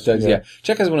to the hot dogs. Yeah.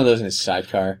 Chuck has one of those in his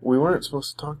sidecar. We weren't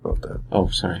supposed to talk about that. Oh,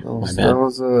 sorry. My bad.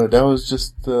 That was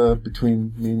just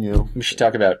between me and you. We should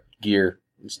talk about gear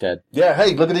instead. Yeah,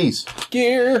 hey, look at these.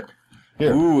 Gear!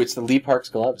 Here. Ooh, it's the Lee Parks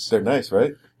gloves. They're nice,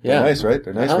 right? Yeah. They're nice, right?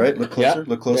 They're nice, right? Look closer, Yeah.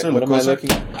 look closer, Yeah, look closer. What am I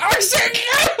looking at? Arsenic!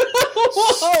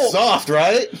 Whoa! Soft,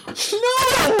 right?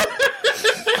 No!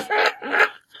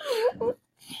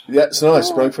 Yeah, so I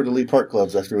sprung for the Lee Park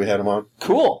gloves after we had them on.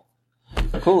 Cool.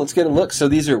 Let's get a look. So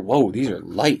these are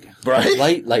light. Right?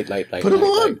 Light. Put them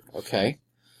on. Light. Okay.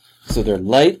 So they're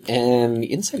light, and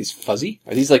the inside is fuzzy.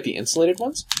 Are these like the insulated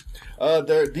ones?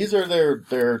 These are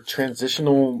their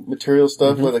transitional material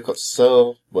stuff, what they call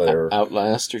cell, whatever.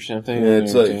 Outlast or something? Yeah,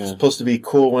 it's supposed to be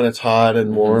cool when it's hot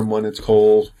and warm when it's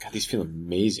cold. God, these feel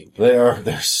amazing.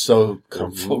 They're so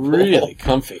comfortable. Really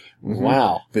comfy.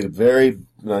 Wow. Very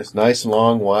nice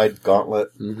long, wide gauntlet.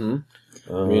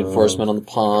 Reinforcement on the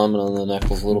palm and on the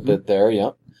knuckles a little bit there,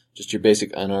 yep. Just your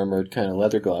basic unarmored kind of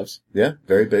leather gloves. Yeah,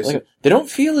 very basic. They don't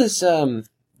feel as, the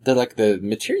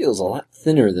material's a lot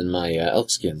thinner than my elk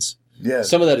skins. Yeah.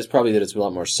 Some of that is probably that it's a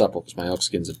lot more supple, because my elk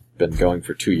skins have been going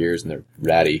for 2 years and they're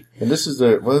ratty. And this is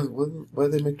what do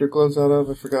they make their gloves out of?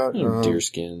 I forgot. Deer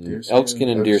skin. Elk skin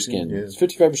and deer skin. Yeah. It's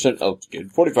 55% elk skin,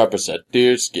 45%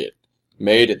 deer skin.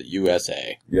 Made in the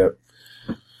USA. Yep.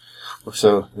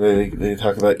 So they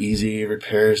talk about easy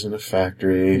repairs in the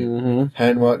factory.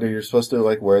 Hand wash. You're supposed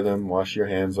to wear them. Wash your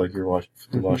hands like you're wash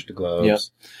the gloves. Yep.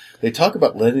 They talk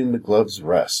about letting the gloves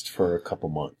rest for a couple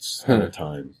months at a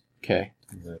time. Okay.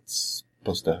 That's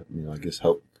supposed to, I guess,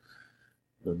 help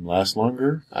them last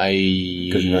longer.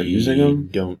 Because you're not using them.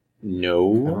 Don't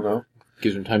know. I don't know.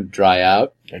 Gives them time to dry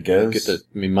out. I guess.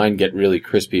 Mine get really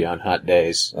crispy on hot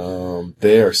days.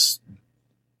 They are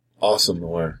awesome to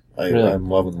wear. I'm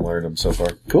loving wearing them so far.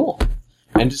 Cool.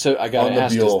 And so I got to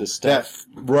ask, does this stuff...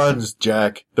 That runs,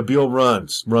 Jack. The Buell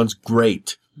runs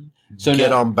great. So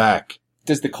get on back.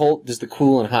 Does the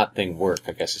cool and hot thing work?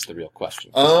 I guess is the real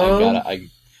question.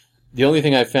 The only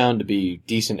thing I've found to be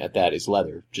decent at that is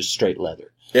leather, just straight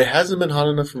leather. It hasn't been hot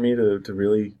enough for me to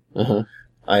really.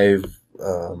 I've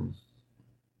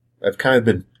I've kind of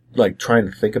been like trying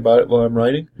to think about it while I'm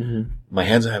writing. Mm-hmm. My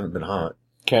hands haven't been hot.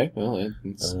 Okay, well,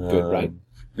 it's good, right?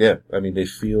 Yeah, I mean, they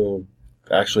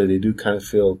do kind of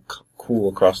feel cool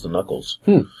across the knuckles.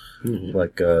 Mm-hmm.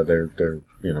 Like, they're,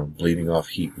 bleeding off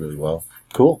heat really well.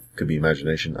 Cool. Could be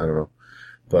imagination, I don't know.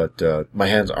 But, my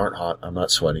hands aren't hot, I'm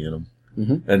not sweaty in them.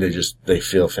 Mm-hmm. And they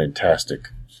feel fantastic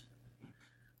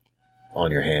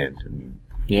on your hand. And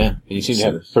yeah, and you seem to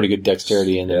have pretty good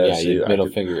dexterity in there. Your middle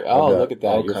finger. Oh, look at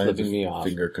that. You're flipping me off.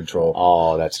 Finger control.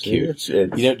 Oh, that's cute.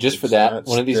 Just for that,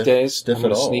 one of these days, I'm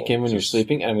going to sneak in when you're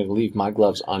sleeping, and I'm going to leave my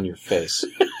gloves on your face.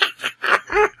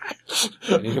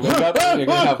 And you can wake up and you're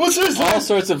going to have all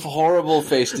sorts of horrible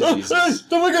face diseases.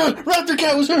 Oh my god, Raptor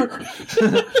Cat was here!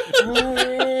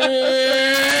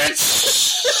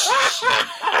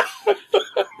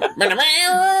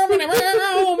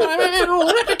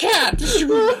 Raptor Cat!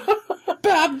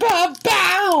 Bow, bow,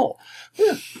 bow!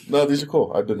 Yeah. No, these are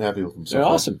cool. I've been happy with them so They're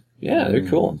far. awesome. Yeah, they're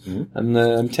cool. Mm-hmm.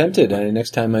 I'm tempted.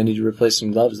 Next time I need to replace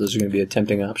some gloves, those are going to be a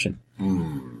tempting option.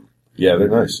 Yeah, they're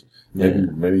nice.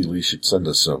 Maybe Lee should send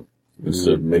us some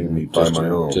instead of making me buy my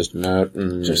own. Just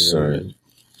saying.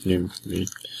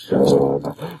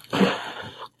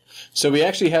 So we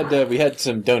actually had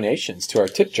some donations to our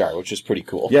tip jar, which was pretty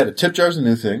cool. Yeah, the tip jar's a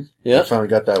new thing. Yeah, I finally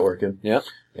got that working. Yeah,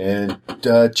 and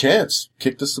Chance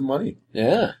kicked us some money.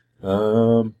 Yeah.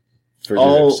 Further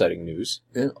exciting news.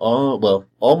 All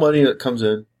money that comes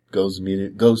in goes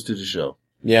to the show.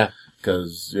 Yeah.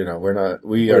 Because,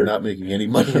 we are not making any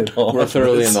money at all. We're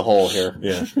thoroughly in the hole here.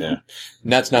 Yeah. And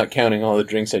that's not counting all the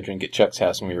drinks I drink at Chuck's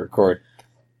house when we record.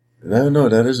 No,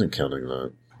 that isn't counting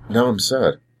that. Now I'm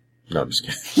sad. No, I'm just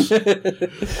kidding.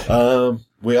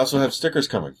 We also have stickers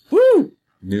coming. Woo!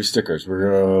 New stickers.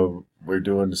 We're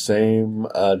doing the same,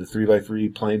 the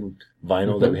 3x3 plain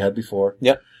vinyl that we had before.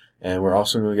 Yep. And we're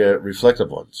also going to get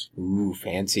reflective ones. Ooh,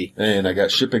 fancy. And I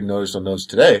got shipping notice on those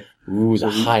today. Ooh,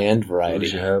 the high-end variety. We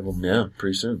should have them,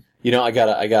 pretty soon. I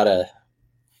gotta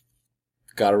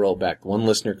roll back. One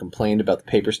listener complained about the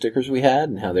paper stickers we had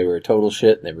and how they were total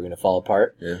shit and they were going to fall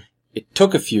apart. Yeah. It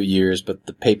took a few years, but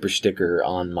the paper sticker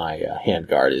on my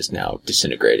handguard is now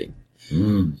disintegrating.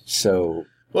 So...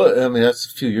 Well, I mean, that's a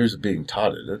few years of being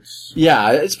totted.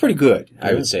 Yeah, it's pretty good,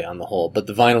 I would say, on the whole. But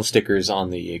the vinyl stickers on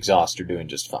the exhaust are doing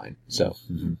just fine. So,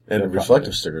 and the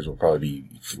reflective stickers will probably be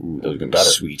those are going to be better.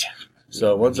 Sweet.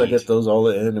 So once I get those all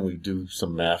in and we do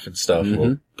some math and stuff,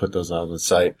 we'll put those on the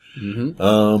site.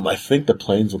 I think the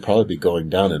planes will probably be going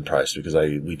down in price because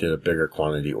we did a bigger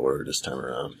quantity order this time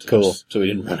around. Cool. So we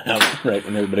didn't run out right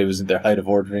when everybody was at their height of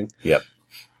ordering. Yep.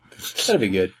 That'd be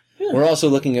good. Yeah. We're also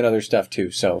looking at other stuff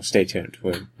too, so stay tuned.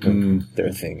 There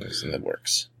are things in the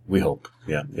works. We hope.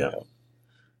 Yeah.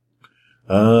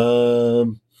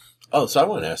 So I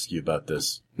want to ask you about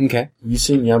this. Okay. Have you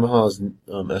seen Yamaha's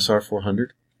SR400?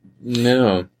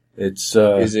 No. It's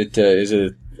Is it?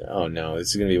 Oh no!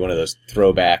 It's going to be one of those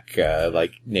throwback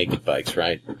like naked bikes,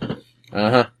 right?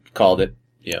 Called it.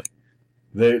 Yep.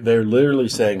 They're literally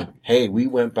saying, "Hey, we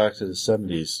went back to the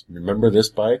 70s. Remember this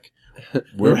bike?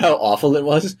 Remember how awful it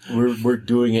was? We're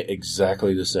doing it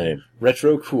exactly the same.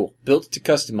 Retro cool, built to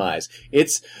customize.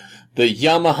 It's the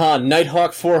Yamaha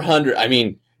Nighthawk 400. I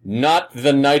mean, not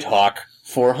the Nighthawk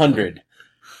 400.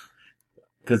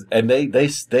 And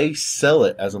they sell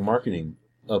it as a marketing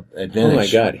advantage. Oh my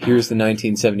god! Here's the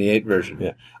 1978 version.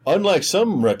 Yeah. Unlike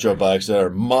some retro bikes that are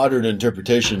modern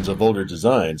interpretations of older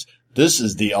designs, this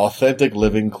is the authentic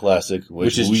living classic,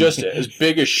 which is just as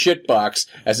big a shitbox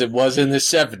as it was in the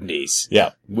 70s.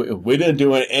 Yeah. We didn't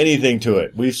do anything to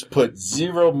it. We've put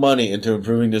zero money into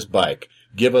improving this bike.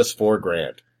 Give us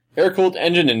 $4,000. Air-cooled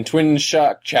engine and twin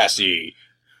shock chassis.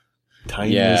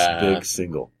 Tiniest big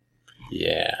single.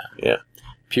 Yeah. Yeah.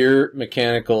 Pure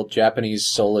mechanical Japanese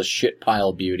soulless shit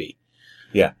pile beauty.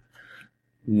 Yeah.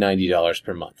 $90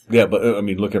 per month. Yeah, but I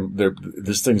mean, look,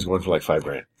 this thing's going for like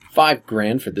 $5,000.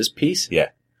 $5,000 for this piece? Yeah.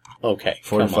 Okay.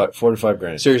 45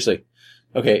 grand. Seriously.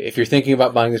 Okay, if you're thinking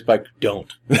about buying this bike,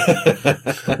 don't.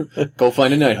 Go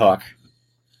find a Nighthawk.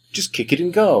 Just kick it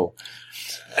and go.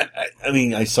 I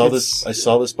mean, I saw this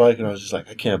bike and I was just like,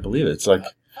 I can't believe it. It's like,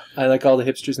 I like all the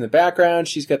hipsters in the background.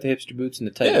 She's got the hipster boots and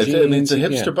the tight jeans. I mean, it's a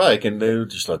hipster bike, and they're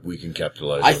just like, we can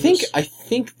capitalize. I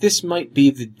think this might be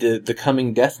the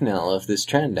coming death knell of this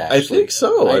trend. Actually, I think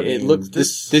so. It looks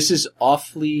this is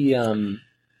awfully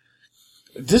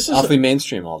awfully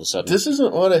mainstream all of a sudden. This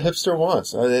isn't what a hipster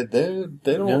wants. They don't.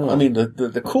 No. I mean,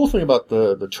 the cool thing about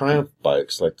the Triumph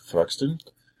bikes, like the Thruxton,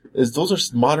 is those are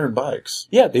modern bikes.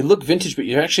 Yeah, they look vintage, but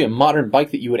you're actually a modern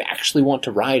bike that you would actually want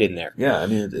to ride in there. Yeah, I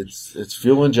mean, it's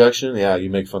fuel injection. Yeah, you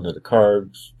make fun of the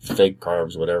carbs, fake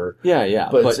carbs, whatever. Yeah.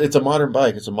 But it's a modern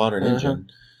bike. It's a modern engine.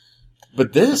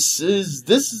 But this is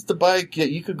the bike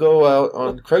that you could go out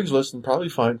on Craigslist and probably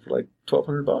find for like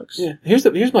 $1,200. Yeah.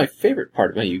 Here's my favorite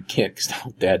part about you can't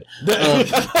stop dead.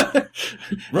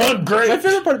 Run, great. My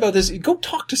favorite part about this is go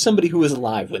talk to somebody who was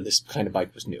alive when this kind of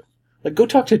bike was new. Like go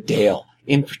talk to Dale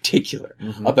in particular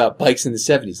about bikes in the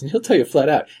 70s, and he'll tell you flat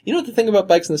out. You know what the thing about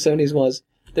bikes in the 70s was?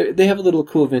 They have a little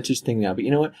cool vintage thing now, but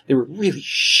you know what? They were really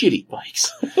shitty bikes.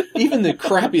 Even the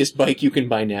crappiest bike you can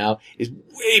buy now is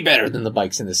way better than the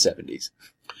bikes in the 70s.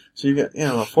 So you got,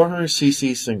 a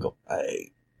 400cc single.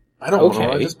 I don't want to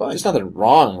ride this bike. There's nothing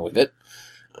wrong with it.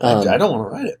 I don't want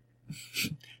to ride it.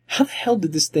 How the hell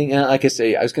did this thing, I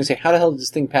was going to say, how the hell did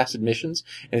this thing pass admissions?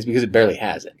 And it's because it barely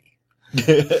has any.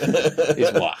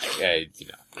 Is why.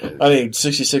 I mean,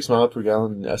 66 mile per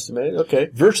gallon estimated. Okay.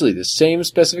 Virtually the same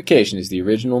specification as the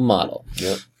original model.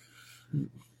 Yep.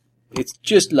 It's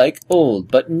just like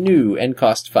old, but new, and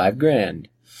cost $5,000.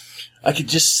 I could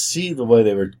just see the way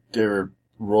they were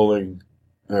rolling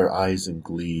their eyes in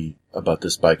glee about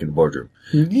this bike in the boardroom.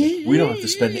 We don't have to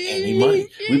spend any money.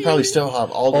 We probably still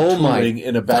have all the tooling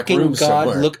in a back room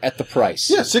somewhere. Look at the price.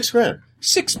 Yeah, $6,000.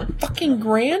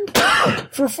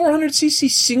 $6,000 for a 400cc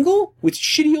single with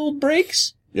shitty old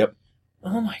brakes? Yep.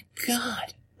 Oh my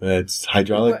god. It's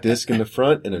hydraulic disc in the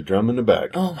front and a drum in the back.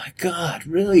 Oh my god,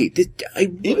 really?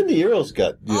 Even the Euro's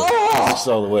got discs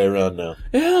all the way around now.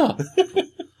 Yeah.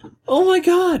 Oh my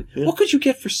god. Yeah. What could you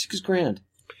get for $6,000?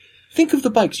 Think of the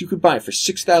bikes you could buy for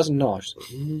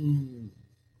 $6,000.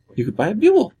 You could buy a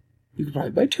Buell. You could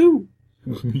probably buy two.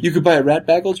 You could buy a rat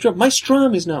bag old Strum. My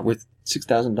Strum is not worth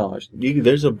 $6,000.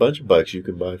 There's a bunch of bikes you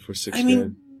can buy for $6,000. I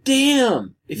mean,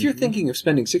 damn. If you're thinking of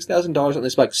spending $6,000 on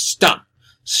this bike, stop.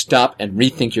 Stop and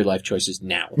rethink your life choices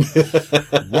now.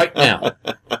 Right now.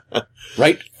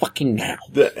 Right fucking now.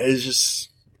 That is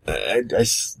just...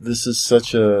 this is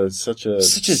such a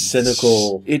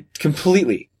cynical... It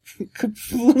completely.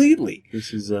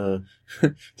 This is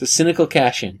it's a cynical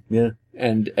cash in. Yeah.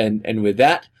 And with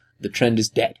that, the trend is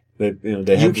dead.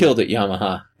 You killed it,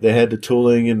 Yamaha. They had the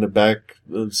tooling in the back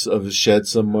of a shed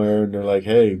somewhere, and they're like,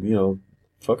 "Hey,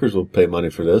 fuckers will pay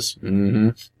money for this."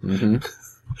 Mm-hmm.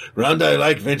 Round I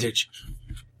like vintage.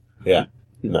 Yeah.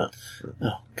 No.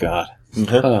 Oh God.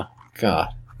 Mm-hmm. Oh God.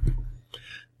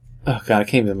 Oh God. I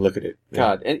can't even look at it.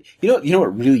 God. And you know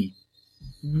what really,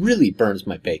 really burns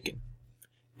my bacon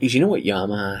is you know what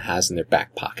Yamaha has in their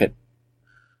back pocket?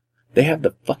 They have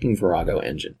the fucking Virago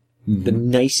engine. Mm-hmm. The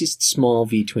nicest small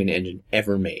V-twin engine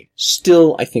ever made.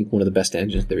 Still, I think one of the best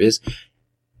engines there is.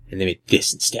 And they made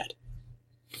this instead.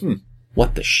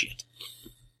 What the shit?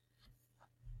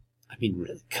 I mean,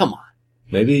 really, come on.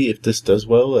 Maybe if this does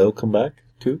well, it'll come back,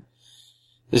 too?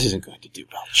 This isn't going to do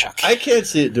well, Chuck. I can't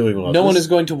see it doing well. No one is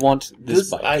going to want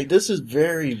this bike. This is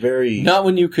very, very... Not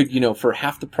when you could, for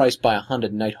half the price buy a Honda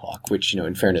Nighthawk, which,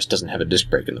 in fairness, doesn't have a disc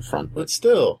brake in the front. But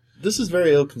still, this is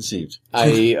very ill-conceived. I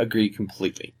agree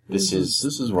completely. This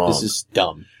is wrong. This is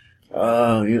dumb.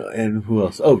 And who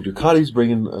else? Oh, Ducati's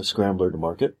bringing a Scrambler to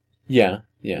market. Yeah.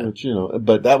 Which,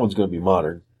 but that one's going to be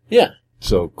modern. Yeah.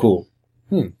 So, cool.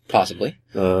 Possibly.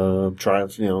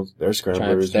 Triumph, their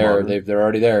Scrambler is they're modern. they're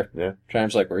already there. Yeah.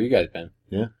 Triumph's like, where you guys been?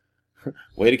 Yeah.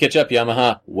 Way to catch up,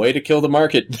 Yamaha. Way to kill the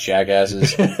market,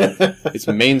 jackasses. It's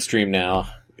mainstream now.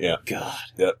 Yeah. God.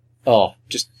 Yep. Oh,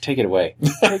 just take it away.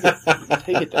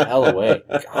 Take it the hell away.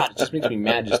 God, it just makes me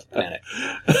mad just looking at it.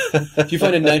 If you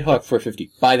find a Nighthawk 450,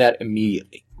 buy that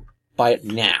immediately. Buy it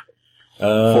now.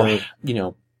 For,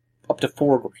 up to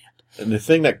 $4,000. And the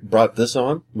thing that brought this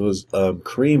on was,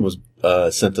 Cream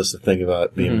sent us a thing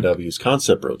about BMW's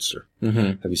Concept Roadster.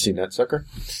 Mm-hmm. Have you seen that sucker?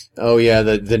 Oh yeah,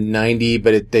 the 90,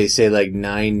 but they say like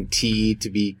 9T to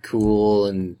be cool,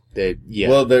 and yeah.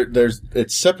 Well,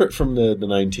 it's separate from the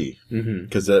 9T. Mm-hmm.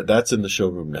 Cause that's in the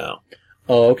showroom now.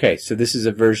 Oh, okay. So this is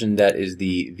a version that is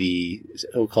the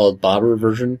so-called bobber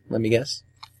version, let me guess?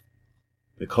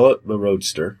 They call it the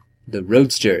Roadster. The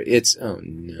Roadster. It's, oh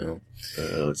no.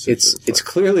 It's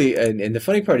clearly, and the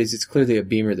funny part is it's clearly a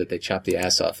Beamer that they chopped the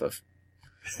ass off of.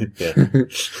 Yeah.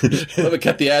 Love it,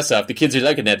 cut the ass off. The kids are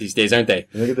liking that these days, aren't they?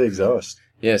 Look at the exhaust.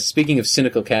 Yeah, speaking of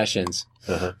cynical cash-ins.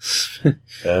 Uh-huh.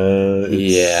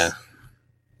 Yeah.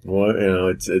 Well,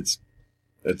 it's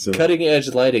cutting edge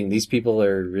lighting. These people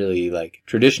are really like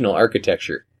traditional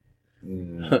architecture.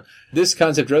 This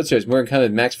Concept Roadster has more in common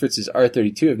with Max Fritz's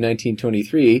R32 of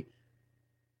 1923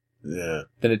 than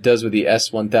it does with the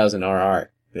S1000RR.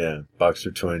 Yeah,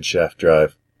 Boxer twin shaft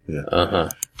drive. Yeah. Uh-huh.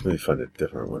 Let me find a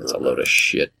different one. It's a load of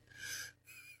shit.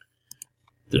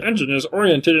 The engine is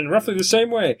oriented in roughly the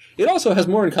same way. It also has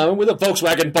more in common with a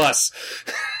Volkswagen bus.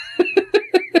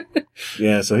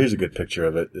 Yeah, so here's a good picture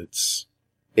of it.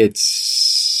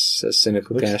 It's a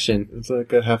cynical cash in. It's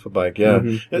like a half a bike, yeah.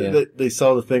 Mm-hmm, And yeah. They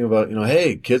saw the thing about,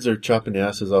 hey, kids are chopping the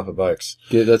asses off of bikes.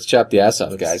 Dude, let's chop the ass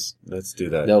off, guys. Let's do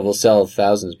that. No, we'll sell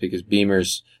thousands because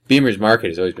Beamer's market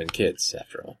has always been kids,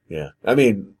 after all. Yeah. I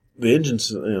mean, the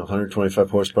engine's, 125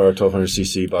 horsepower,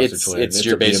 1200cc, Boxer 20. It's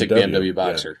your basic BMW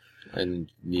Boxer. Yeah.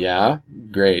 And yeah,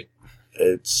 great.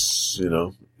 It's,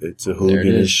 it's a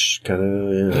hooliganish kind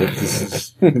of, this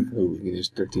is...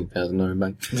 Hooliganish $13,000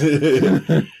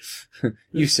 bike.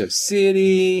 You so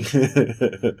city.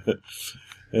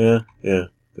 Yeah.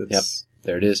 Yep,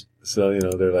 there it is. So,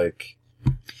 they're like...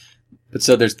 But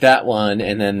so there's that one,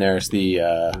 and then there's the...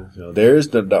 there's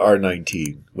the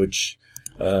R19, which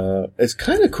it's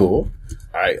kind of cool.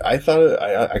 I thought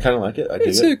I kind of like it.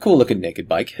 It's a cool looking naked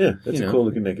bike. Yeah, it's a cool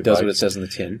looking naked bike. Does what it says on the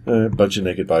tin. A bunch of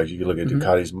naked bikes. You can look at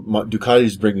Ducati's.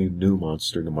 Ducati's bringing a new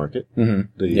monster to market. Mm-hmm.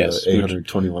 The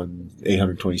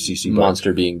 820cc bike.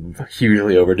 Monster being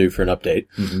hugely overdue for an update.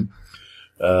 Mm-hmm.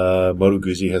 Moto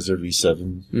Guzzi has their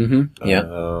V7. Mm-hmm. Yeah.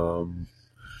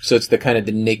 So it's the kind of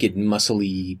the naked,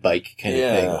 muscly bike kind of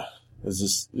thing. Is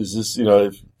this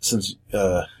since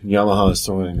Yamaha is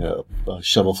throwing a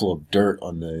shovel full of dirt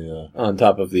on the on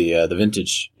top of the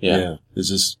vintage? Yeah.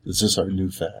 Is this our new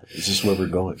fad? Is this where we're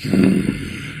going?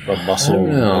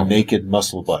 A naked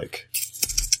muscle bike.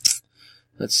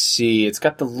 Let's see. It's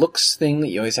got the looks thing that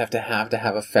you always have to have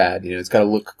a fad. It's got to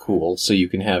look cool, so you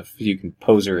can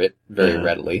poser it very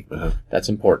readily. Uh-huh. That's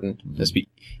important. It must be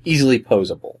easily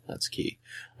posable. That's key.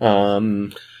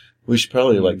 We should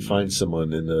probably find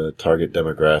someone in the target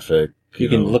demographic.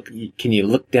 Can you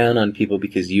look down on people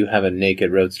because you have a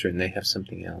naked roadster and they have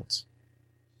something else?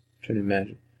 I'm trying to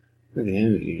imagine.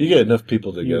 You get enough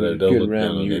people together, they'll look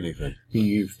down on anything.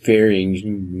 Your fairings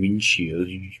and windshields,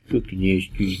 you fucking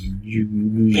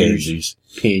Pansies.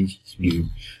 Dude.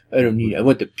 I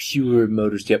want the pure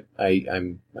motors. Yep,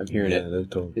 I'm hearing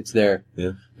it. Totally. It's there.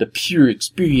 Yeah. The pure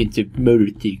experience of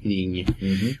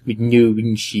motorcycling with no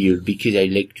windshield because I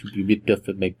like to be ripped off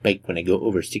of my bike when I go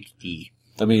over 60.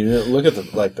 I mean, look at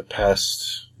the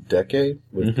past decade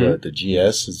with the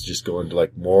GS is just going to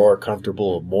more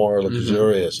comfortable, more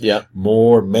luxurious,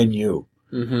 more menu.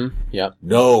 Mm-hmm. Yeah.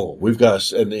 No, we've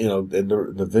got, and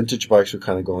the vintage bikes are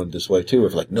kind of going this way too.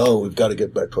 It's no, we've got to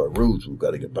get back to our roots. We've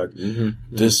got to get back.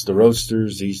 The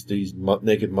roadsters, these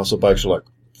naked muscle bikes are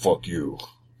fuck you.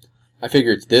 I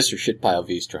figure it's this or shit pile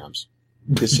V-Stroms.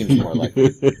 This seems more like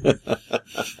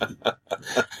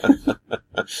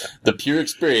the pure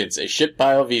experience, a shit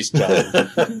pile V-Strom.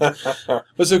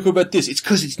 What's so cool about this? It's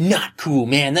because it's not cool,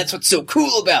 man. That's what's so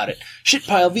cool about it. Shit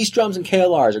pile V-Stroms and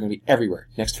KLRs are going to be everywhere.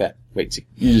 Next fad. Wait and see.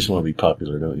 You just want to be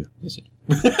popular, don't you? Yes,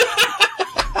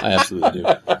 I absolutely do.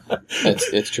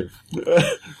 It's true.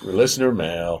 Listener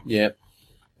mail. Yep.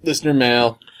 Listener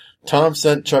mail. Tom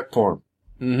sent Chuck porn.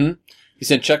 Mm-hmm. He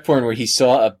sent Chuck porn where he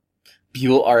saw a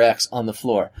Buell RX on the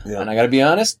floor. Yeah. And I gotta be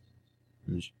honest,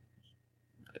 I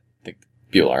think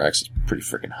Buell RX is pretty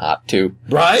freaking hot too.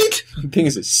 Right? The thing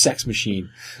is a sex machine.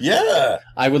 Yeah.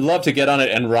 I would love to get on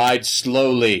it and ride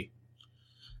slowly.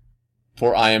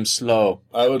 For I am slow.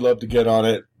 I would love to get on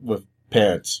it with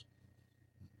pants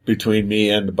between me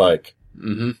and the bike.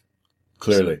 Mm-hmm.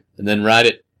 Clearly. And then ride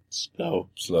it slow.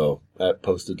 Slow. At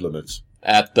posted limits.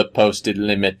 At the posted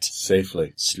limit.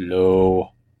 Safely.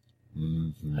 Slow.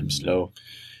 Mm-hmm. I'm slow.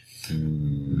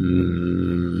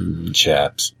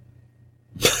 Chaps.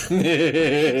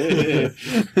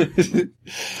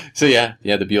 So yeah,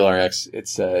 the Buell RX.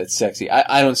 It's sexy.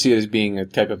 I don't see it as being a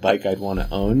type of bike I'd want to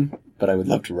own, but I would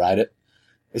love to ride it.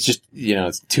 It's just,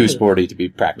 it's too sporty to be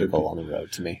practical on the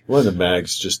road to me. One of the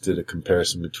mags just did a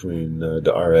comparison between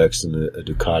the RX and a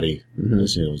Ducati. Mm-hmm.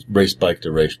 It was race bike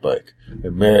to race bike.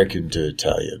 American to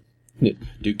Italian.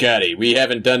 Ducati, we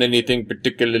haven't done anything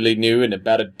particularly new in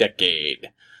about a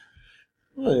decade.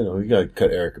 Well, you gotta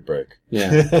cut Eric a break. Yeah.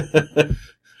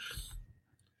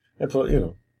 That's what,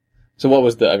 So what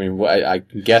was I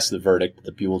can guess the verdict, but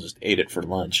the Buell just ate it for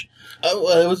lunch.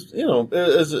 Well, it was,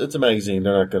 it's a magazine.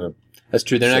 They're not gonna... That's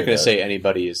true. They're not going to say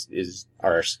anybody is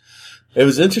ours. It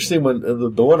was interesting when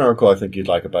the one article I think you'd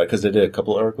like about it, because they did a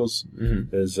couple articles,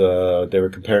 is they were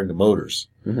comparing the motors.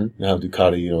 Mm-hmm. How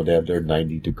Ducati, they have their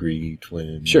 90-degree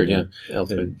twin. Sure, yeah.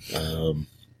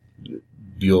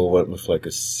 Buell went with a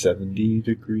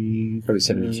 70-degree. Probably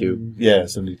 72. Yeah,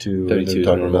 72. 72 is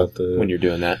talking normal about when you're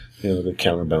doing that. The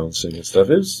counterbalancing and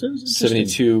stuff. It was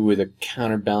 72 with a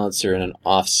counterbalancer and an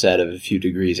offset of a few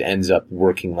degrees ends up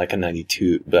working like a 90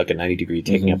 degree,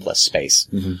 taking up less space.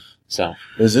 Mm-hmm. So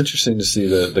it was interesting to see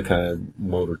the kind of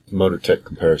motor tech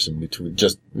comparison between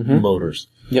just motors.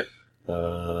 Yep.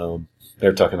 They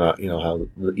were talking about, how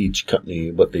each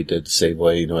company, what they did to save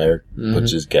way. Eric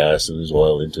puts his gas and his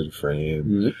oil into the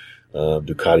frame.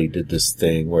 Ducati did this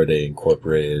thing where they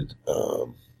incorporated,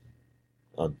 on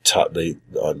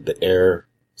the air,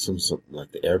 some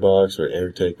like the airbox or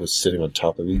air tank was sitting on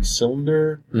top of each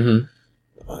cylinder.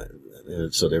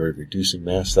 So they were reducing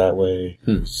mass that way.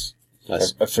 I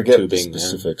forget the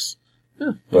specifics.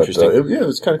 Yeah, but, interesting. It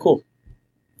was kind of cool.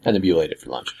 And then you ate it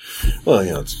for lunch. Well,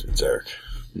 it's Eric.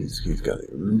 He's got it.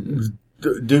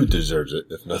 Dude deserves it,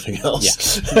 if nothing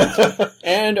else. Yeah.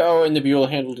 And the Buell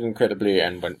handled it incredibly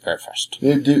and went very fast.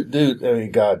 Dude, I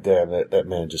mean, goddamn, that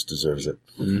man just deserves it.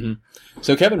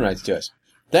 So Kevin writes to us,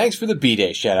 "Thanks for the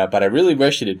B-Day shout-out, but I really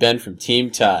wish it had been from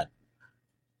Team Todd."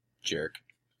 Jerk.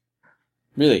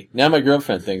 Really, now my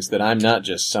girlfriend thinks that I'm not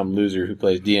just some loser who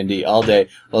plays D&D all day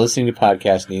while listening to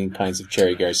podcasts and eating pints of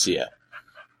Cherry Garcia.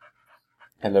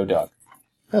 Hello, dog.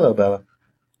 Hello, Bella.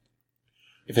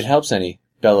 If it helps any,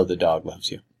 Bella the dog loves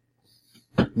you.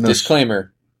 No,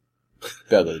 Disclaimer,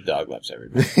 Bella the dog loves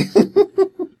everybody.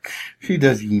 She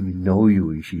doesn't even know you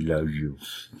and she loves you.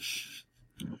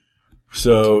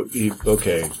 So,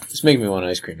 okay. It's making me want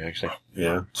ice cream, actually.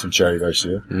 Yeah, some Cherry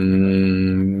Garcia.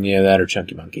 Yeah, that or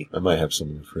Chunky Monkey. I might have some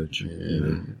in the fridge.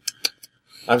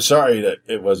 I'm sorry that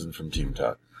it wasn't from Team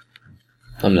Todd.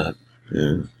 I'm not.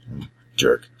 Yeah.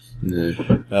 Jerk.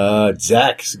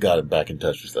 Zach's got back in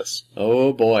touch with us.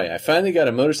 Oh boy, I finally got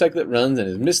a motorcycle that runs and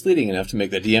is misleading enough to make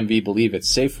the DMV believe it's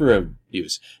safe for road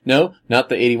use. No, not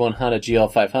the 81 Honda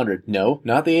GL500. No,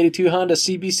 not the 82 Honda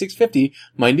CB650.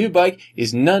 My new bike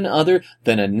is none other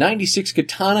than a 96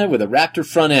 Katana with a Raptor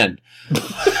front end.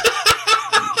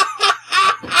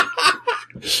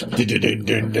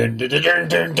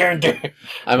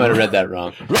 I might have read that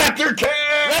wrong. Raptor Cat!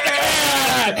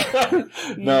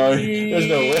 No, there's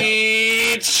no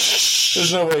way.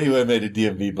 There's no way he would have made a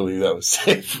DMV believe that was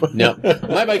safe. No.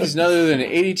 My bike is none other than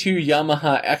an 82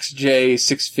 Yamaha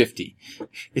XJ650.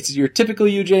 It's your typical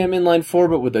UJM inline 4,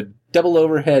 but with a double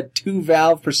overhead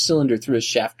 2-valve per cylinder through a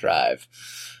shaft drive.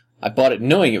 I bought it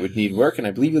knowing it would need work, and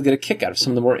I believe you'll get a kick out of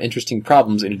some of the more interesting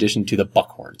problems in addition to the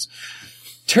buckhorns.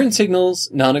 Turn signals,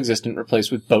 non-existent,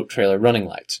 replaced with boat trailer running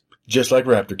lights. Just like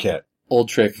Raptor Cat. Old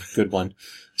trick, good one.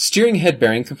 Steering head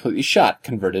bearing completely shot,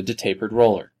 converted to tapered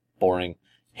roller. Boring.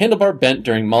 Handlebar bent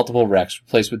during multiple wrecks,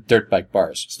 replaced with dirt bike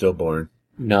bars. Still boring.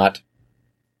 Not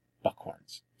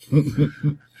buckhorns.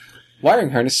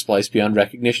 Wiring harness spliced beyond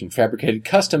recognition. Fabricated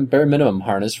custom bare minimum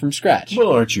harness from scratch.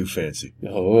 Well, aren't you fancy?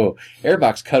 Oh,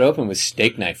 airbox cut open with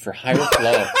steak knife for higher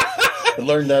flow. I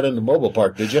learned that in the mobile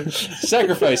park, did you?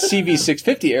 Sacrifice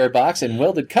CV650 airbox and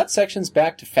welded cut sections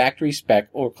back to factory spec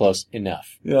or close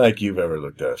enough. Yeah, like you've ever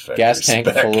looked at a factory Gas tank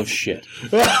spec. full of shit.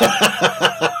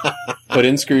 Put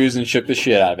in screws and shook the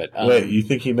shit out of it. Wait, you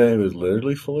think he meant it was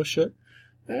literally full of shit?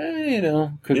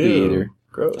 Could be either.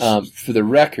 Gross. For the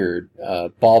record,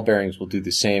 ball bearings will do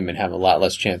the same and have a lot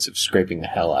less chance of scraping the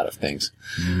hell out of things.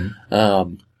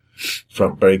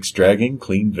 Front brakes dragging,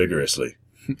 clean vigorously.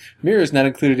 Mirrors not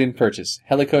included in purchase.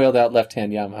 Helicoiled out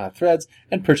left-hand Yamaha threads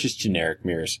and purchased generic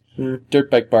mirrors.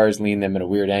 Dirt bike bars lean them at a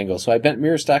weird angle, so I bent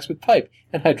mirror stocks with pipe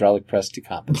and hydraulic press to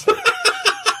compensate.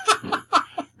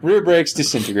 Rear brakes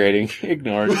disintegrating.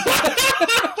 Ignored.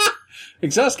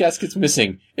 Exhaust gaskets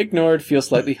missing. Ignored. Feel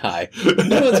slightly high.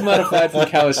 New one's modified from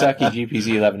Kawasaki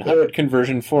GPZ 1100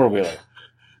 conversion 4-wheeler.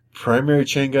 Primary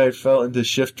chain guide fell into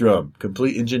shift drum.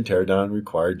 Complete engine teardown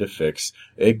required to fix.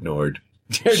 Ignored.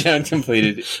 Teardown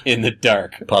completed in the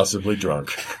dark. Possibly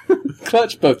drunk.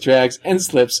 Clutch both drags and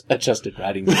slips. Adjusted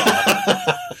riding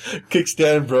style.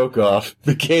 Kickstand broke off.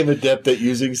 Became adept at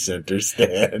using center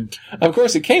stand. Of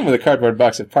course, it came with a cardboard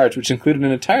box of parts, which included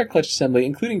an entire clutch assembly,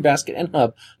 including basket and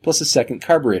hub, plus a second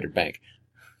carburetor bank.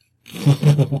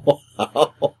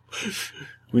 Wow.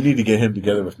 We need to get him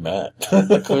together with Matt.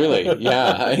 Clearly,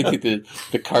 yeah. I think the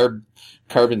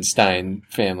Carbonstein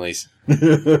families.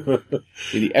 The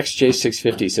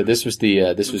XJ650. So this was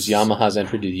Yamaha's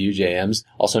entry to the UJMs,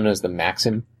 also known as the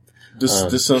Maxim.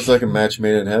 This sounds like a match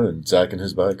made in heaven. Zach and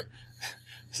his bike.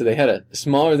 So they had a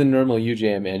smaller than normal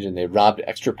UJM engine. They robbed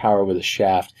extra power with a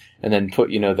shaft, and then put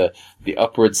the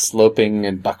upward sloping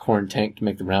and buckhorn tank to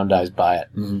make the round eyes buy it.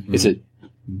 Mm-hmm. It's a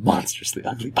monstrously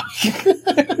ugly bike.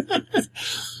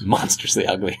 Monstrously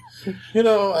ugly.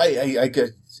 I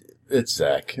get. It's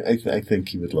Zach. I think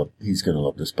he's going to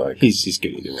love this bike. He's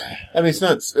good either way. I mean, it's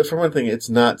not, for one thing, it's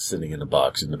not sitting in a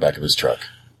box in the back of his truck.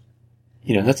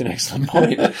 That's an excellent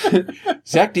point.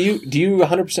 Zach, do you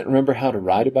 100% remember how to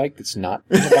ride a bike that's not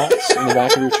in a box in the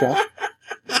back of your truck?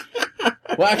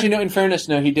 Well, actually, no, in fairness,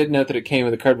 no, he did note that it came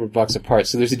with a cardboard box of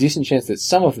parts, so there's a decent chance that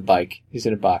some of the bike is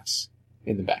in a box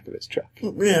in the back of his truck.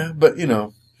 Yeah, but, you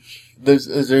know,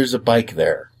 there's a bike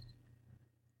there.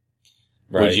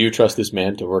 Right? Would you trust this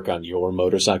man to work on your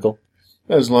motorcycle?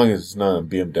 As long as it's not a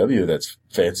BMW that's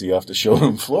fancy off the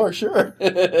showroom floor, sure.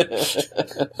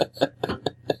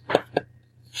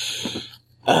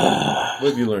 What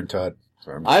have you learned, Todd?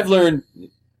 I've learned... Do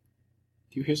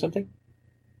you hear something?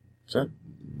 Is that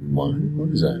wine? What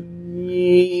is that?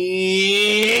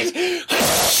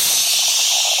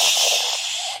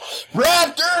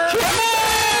 Raptor!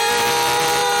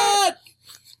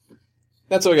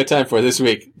 That's all we got time for this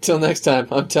week. Till next time,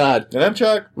 I'm Todd. And I'm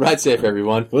Chuck. Ride safe,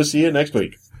 everyone. We'll see you next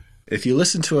week. If you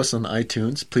listen to us on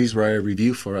iTunes, please write a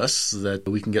review for us so that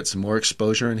we can get some more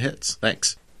exposure and hits.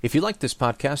 Thanks. If you like this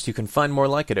podcast, you can find more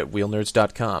like it at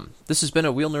wheelnerds.com. This has been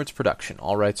a Wheel Nerds production,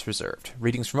 all rights reserved.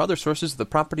 Readings from other sources are the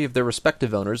property of their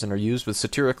respective owners and are used with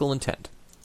satirical intent.